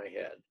my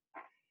head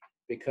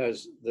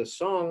because the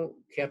song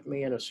kept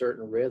me in a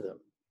certain rhythm.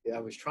 I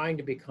was trying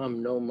to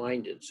become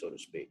no-minded, so to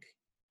speak,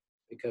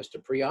 because to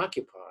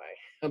preoccupy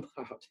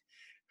about,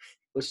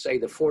 let's say,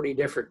 the 40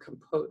 different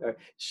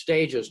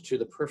stages to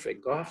the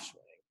perfect golf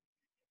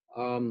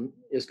swing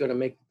is going to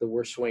make the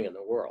worst swing in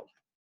the world.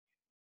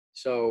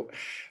 So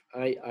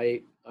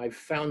I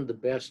found the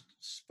best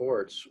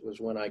sports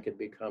was when I could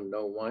become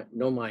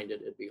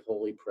no-minded and be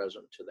wholly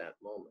present to that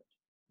moment.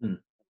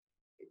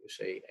 You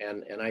see,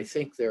 and I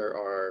think there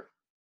are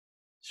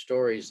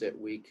stories that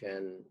we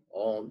can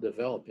all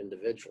develop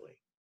individually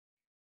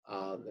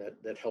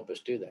that help us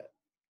do that.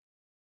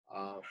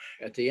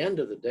 At the end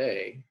of the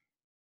day,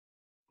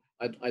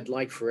 I'd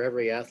like for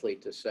every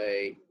athlete to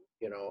say,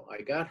 you know,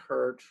 I got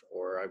hurt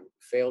or I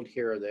failed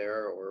here or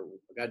there or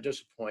got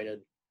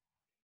disappointed,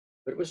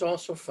 but it was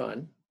also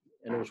fun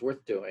and it was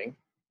worth doing.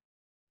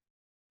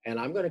 And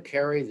I'm going to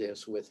carry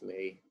this with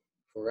me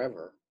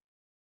forever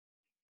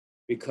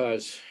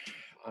because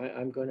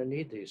I'm going to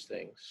need these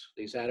things,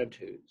 these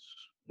attitudes,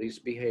 these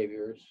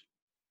behaviors,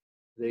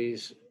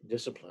 these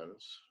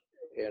disciplines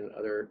in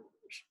other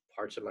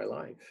parts of my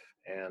life.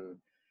 And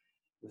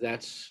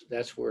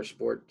that's where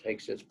sport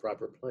takes its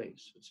proper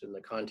place. It's in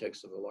the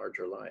context of a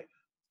larger life.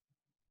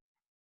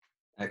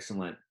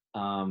 Excellent.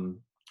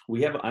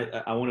 We have,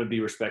 I want to be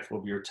respectful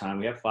of your time.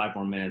 We have 5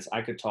 more minutes.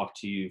 I could talk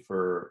to you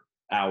for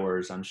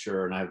hours, I'm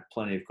sure, and I have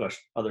plenty of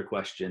other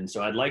questions.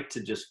 So I'd like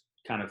to just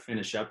kind of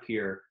finish up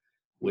here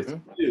with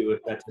you, if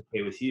that's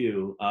okay with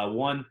you.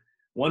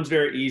 One's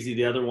very easy.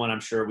 The other one, I'm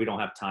sure we don't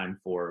have time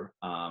for.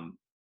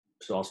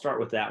 So I'll start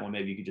with that one.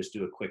 Maybe you could just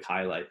do a quick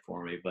highlight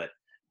for me. But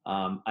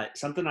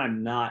something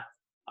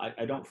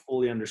I don't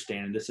fully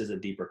understand, and this is a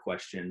deeper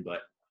question,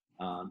 but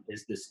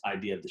is this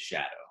idea of the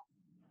shadow.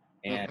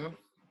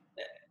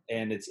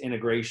 And its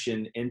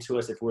integration into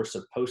us, if we're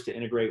supposed to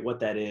integrate what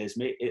that is.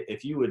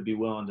 If you would be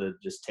willing to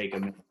just take a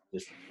minute.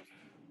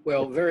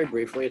 Well, very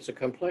briefly, it's a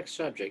complex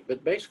subject,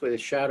 but basically the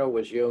shadow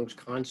was Jung's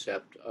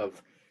concept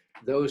of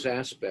those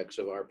aspects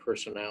of our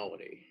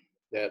personality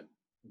that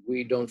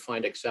we don't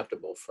find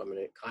acceptable from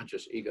a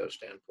conscious ego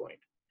standpoint.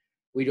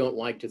 We don't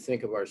like to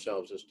think of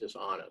ourselves as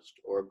dishonest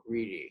or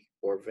greedy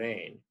or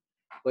vain.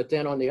 But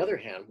then on the other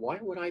hand, why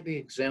would I be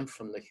exempt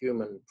from the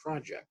human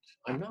project?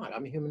 I'm not.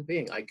 I'm a human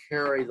being. I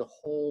carry the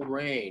whole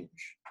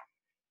range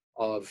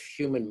of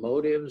human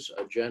motives,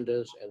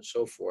 agendas, and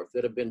so forth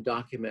that have been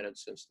documented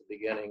since the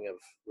beginning of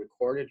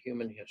recorded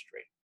human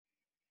history.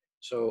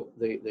 So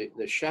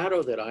the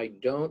shadow that I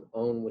don't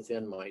own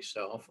within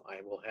myself,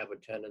 I will have a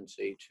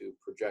tendency to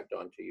project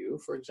onto you,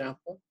 for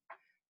example,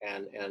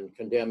 and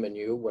condemn in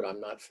you what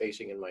I'm not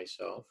facing in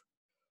myself.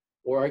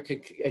 Or it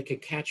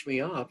could catch me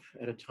up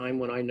at a time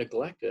when I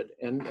neglect it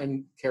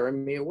and carry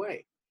me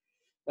away.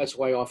 That's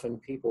why often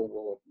people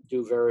will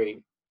do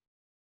very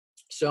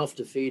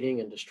self-defeating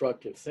and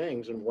destructive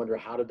things and wonder,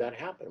 how did that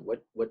happen?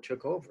 What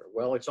took over?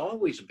 Well, it's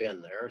always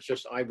been there. It's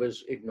just I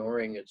was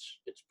ignoring its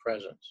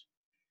presence.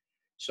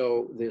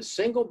 So the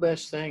single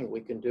best thing we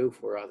can do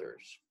for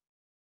others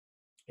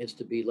is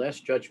to be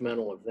less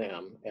judgmental of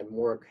them and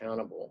more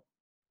accountable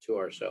to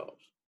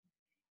ourselves.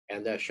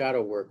 And that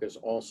shadow work is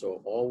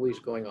also always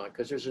going on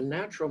because there's a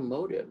natural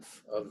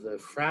motive of the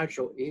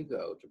fragile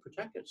ego to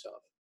protect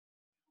itself.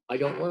 I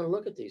don't want to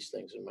look at these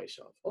things in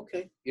myself.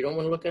 Okay, you don't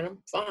want to look at them?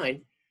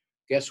 Fine.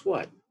 Guess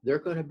what? They're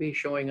going to be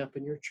showing up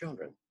in your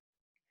children.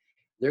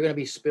 They're going to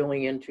be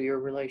spilling into your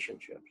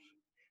relationships.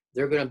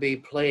 They're going to be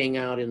playing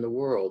out in the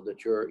world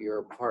that you're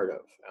a part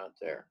of out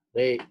there.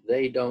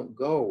 They don't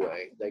go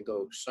away. They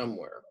go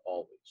somewhere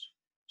always.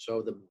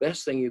 So the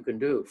best thing you can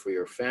do for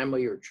your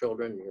family, your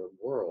children, your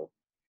world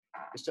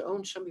is to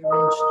own some of your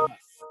own stuff.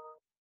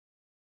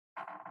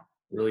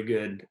 Really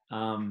good.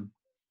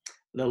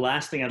 the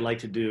last thing I'd like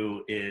to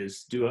do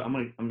is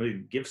I'm gonna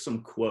give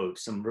some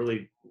quotes, some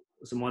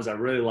ones I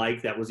really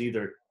like that was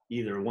either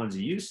ones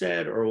you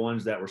said or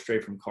ones that were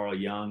straight from Carl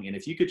Jung. And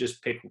if you could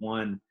just pick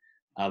one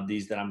of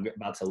these that I'm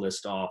about to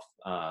list off,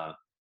 and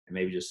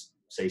maybe just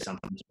say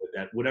something to it,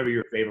 that whatever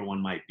your favorite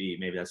one might be,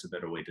 maybe that's a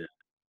better way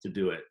to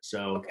do it.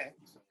 So Okay.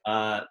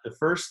 the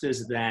first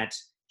is that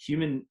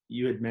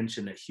you had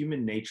mentioned that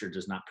human nature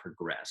does not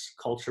progress.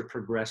 Culture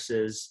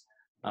progresses,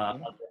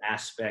 other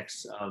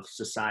aspects of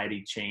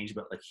society change,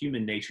 but like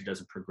human nature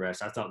doesn't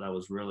progress. I thought that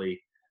was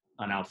really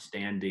an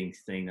outstanding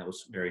thing. That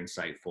was very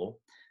insightful.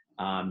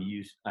 I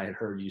had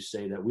heard you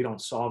say that we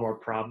don't solve our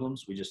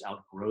problems, we just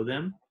outgrow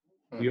them.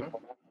 We are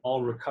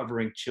all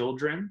recovering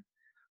children.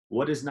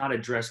 What is not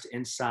addressed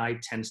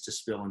inside tends to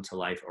spill into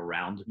life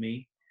around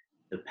me.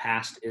 The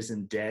past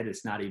isn't dead,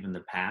 it's not even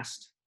the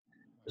past.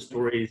 The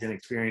stories and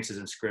experiences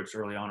and scripts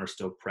early on are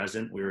still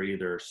present. We're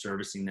either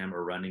servicing them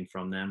or running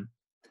from them.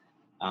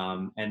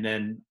 And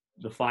then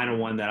the final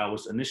one that I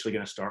was initially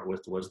going to start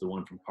with was the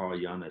one from Carl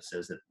Jung that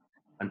says that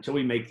until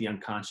we make the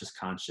unconscious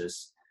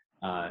conscious,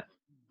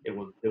 it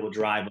will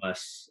drive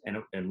us, and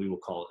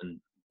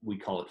we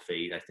call it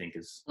fate, I think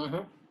is.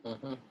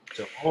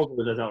 So all of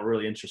those I thought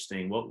really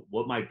interesting.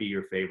 What might be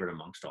your favorite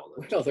amongst all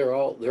those?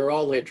 Well, they're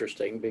all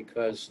interesting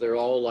because they're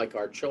all like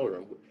our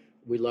children.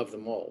 We love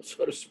them all,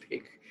 so to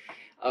speak.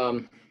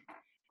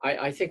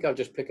 I think I'll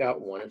just pick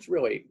out one. It's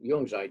really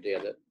Jung's idea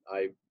that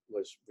I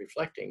was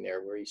reflecting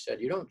there, where he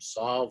said, you don't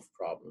solve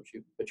problems,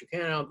 but you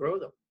can't outgrow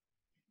them.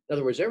 In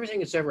other words, everything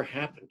that's ever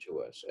happened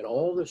to us and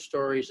all the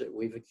stories that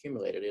we've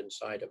accumulated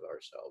inside of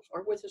ourselves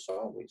are with us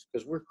always,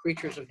 because we're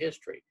creatures of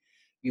history.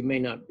 You may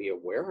not be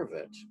aware of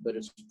it, but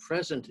it's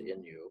present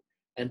in you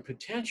and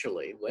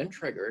potentially, when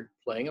triggered,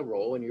 playing a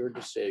role in your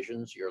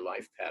decisions, your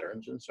life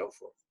patterns, and so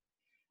forth.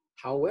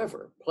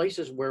 However,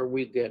 places where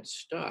we get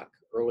stuck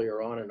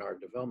earlier on in our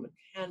development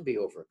can be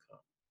overcome.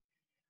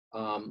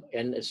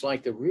 And it's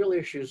like the real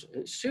issues,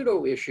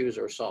 pseudo issues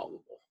are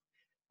solvable.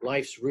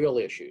 Life's real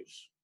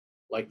issues,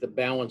 like the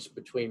balance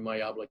between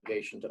my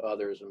obligation to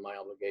others and my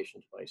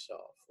obligation to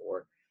myself,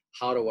 or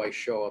how do I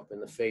show up in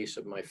the face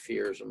of my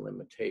fears and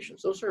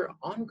limitations? Those are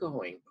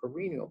ongoing,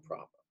 perennial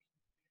problems.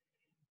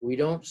 We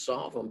don't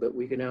solve them, but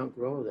we can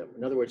outgrow them.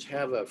 In other words,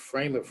 have a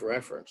frame of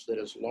reference that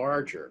is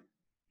larger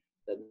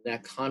than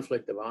that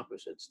conflict of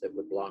opposites that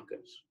would block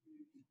us.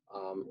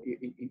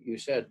 You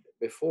said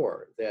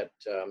before that,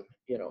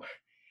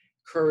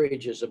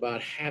 courage is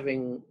about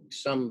having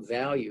some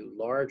value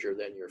larger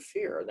than your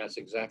fear. And that's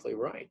exactly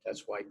right.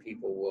 That's why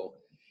people will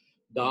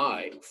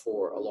die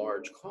for a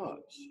large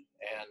cause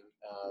and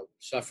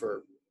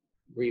suffer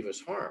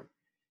grievous harm.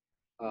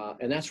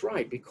 And that's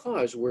right,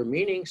 because we're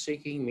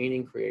meaning-seeking,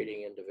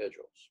 meaning-creating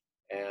individuals.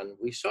 And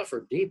we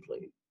suffer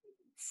deeply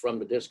from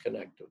the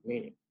disconnect of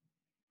meaning.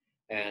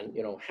 And,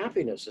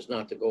 happiness is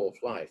not the goal of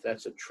life.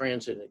 That's a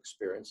transient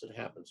experience that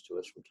happens to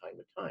us from time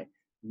to time.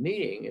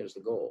 Meaning is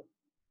the goal.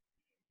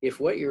 If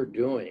what you're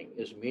doing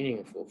is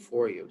meaningful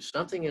for you,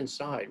 something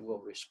inside will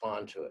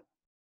respond to it.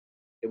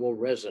 It will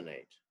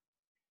resonate.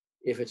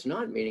 If it's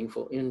not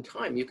meaningful, in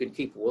time, you can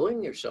keep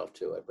willing yourself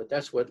to it, but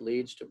that's what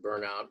leads to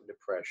burnout,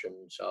 depression,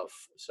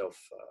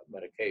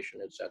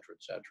 self-medication, et cetera,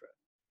 et cetera.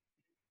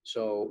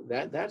 So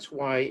that's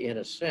why, in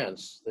a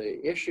sense, the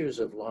issues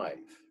of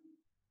life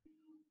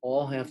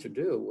all have to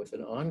do with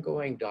an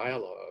ongoing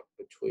dialogue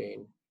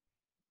between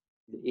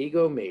the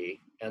ego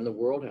me and the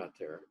world out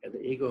there, and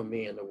the ego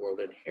me and the world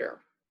in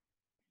here.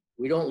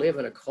 We don't live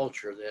in a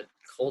culture that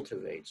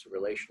cultivates a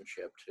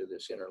relationship to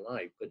this inner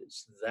life, but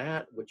it's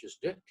that which is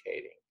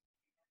dictating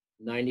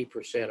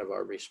 90% of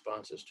our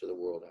responses to the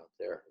world out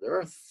there. There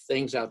are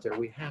things out there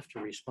we have to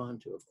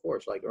respond to, of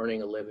course, like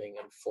earning a living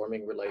and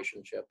forming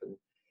relationship and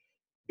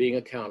being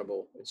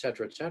accountable, et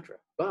cetera, et cetera.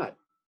 But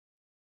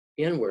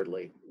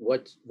inwardly,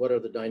 what are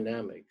the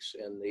dynamics?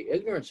 And the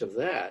ignorance of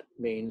that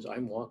means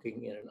I'm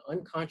walking in an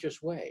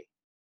unconscious way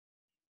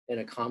in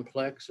a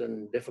complex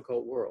and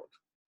difficult world.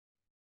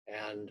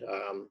 And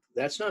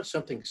that's not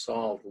something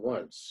solved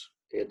once.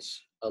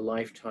 It's a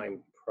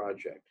lifetime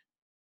project.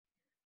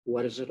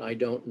 What is it I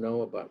don't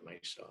know about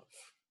myself?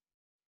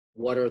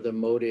 What are the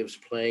motives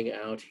playing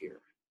out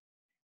here?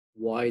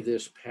 Why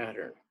this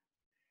pattern?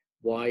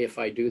 Why, if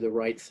I do the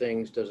right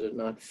things, does it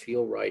not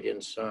feel right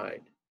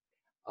inside?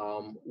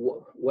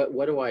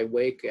 What do I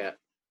wake at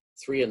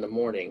 3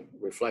 a.m.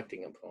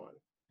 reflecting upon?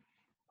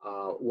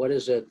 What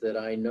is it that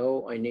I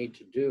know I need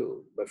to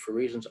do, but for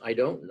reasons I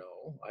don't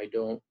know, I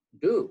don't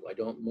do, I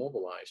don't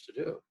mobilize to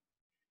do?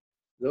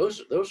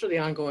 Those are the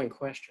ongoing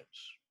questions.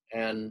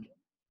 And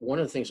one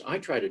of the things I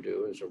try to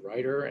do as a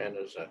writer and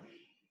as a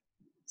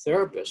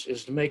therapist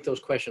is to make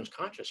those questions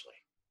consciously,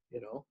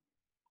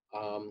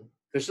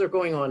 because they're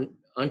going on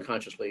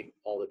unconsciously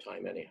all the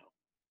time anyhow.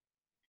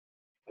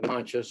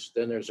 Unconscious,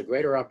 then there's a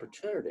greater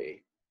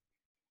opportunity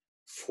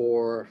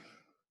for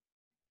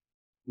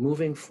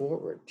moving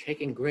forward,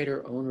 taking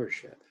greater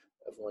ownership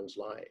of one's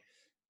life.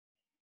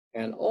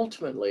 And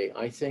ultimately,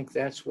 I think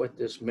that's what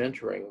this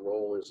mentoring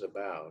role is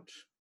about,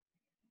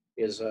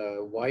 is a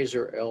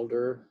wiser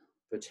elder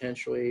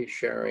potentially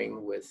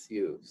sharing with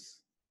youth.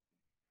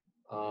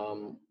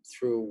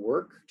 Through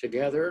work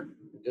together,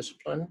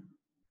 discipline,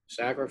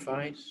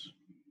 sacrifice,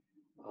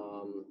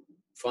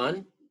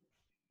 fun,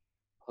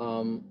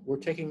 we're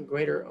taking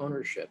greater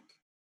ownership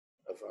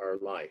of our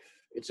life.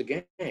 It's a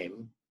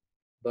game,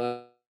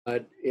 but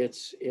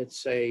it's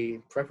a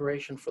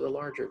preparation for the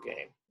larger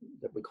game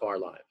that we call our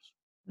lives.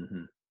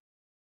 Mm-hmm.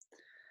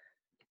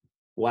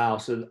 Wow.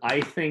 So I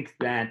think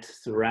that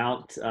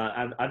throughout,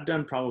 I've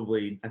done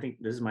probably, I think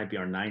this might be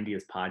our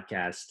 90th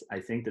podcast. I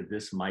think that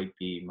this might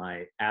be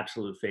my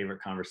absolute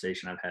favorite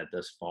conversation I've had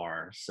thus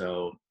far.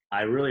 So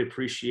I really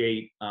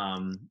appreciate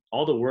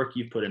all the work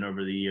you've put in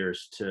over the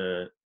years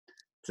to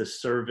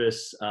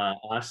service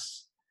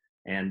us,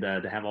 and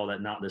to have all that,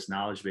 this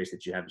knowledge base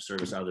that you have to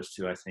service others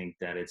too. I think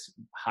that it's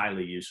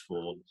highly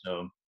useful.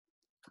 So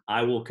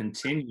I will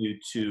continue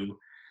to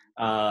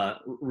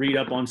read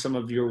up on some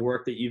of your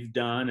work that you've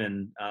done.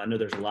 And I know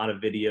there's a lot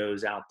of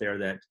videos out there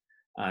that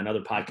another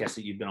podcast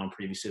that you've been on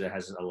previously that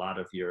has a lot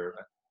of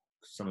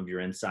some of your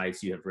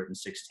insights. You have written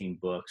 16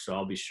 books. So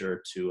I'll be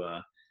sure to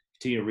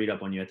continue to read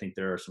up on you. I think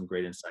there are some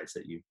great insights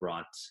that you've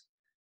brought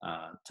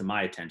to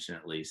my attention,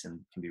 at least, and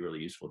can be really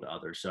useful to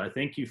others. So I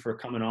thank you for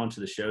coming on to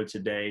the show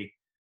today.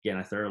 Again,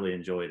 I thoroughly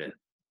enjoyed it.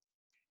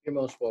 You're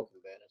most welcome,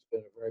 Ben. It's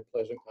been a very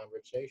pleasant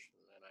conversation,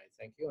 and I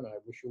thank you, and I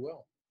wish you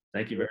well.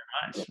 Thank you very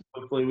much.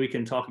 Hopefully we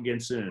can talk again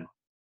soon.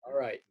 All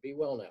right. Be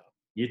well now.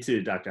 You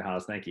too, Dr.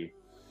 Hollis. Thank you.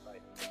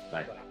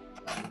 Bye. Bye.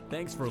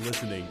 Thanks for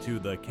listening to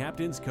the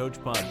Captain's Coach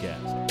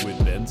Podcast with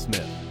Ben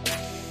Smith.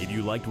 If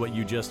you liked what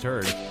you just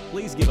heard,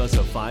 please give us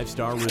a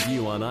 5-star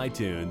review on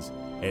iTunes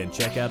and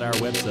check out our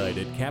website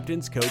at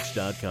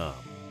captainscoach.com.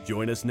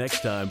 Join us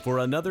next time for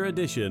another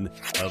edition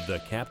of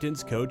the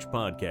Captain's Coach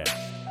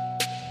Podcast.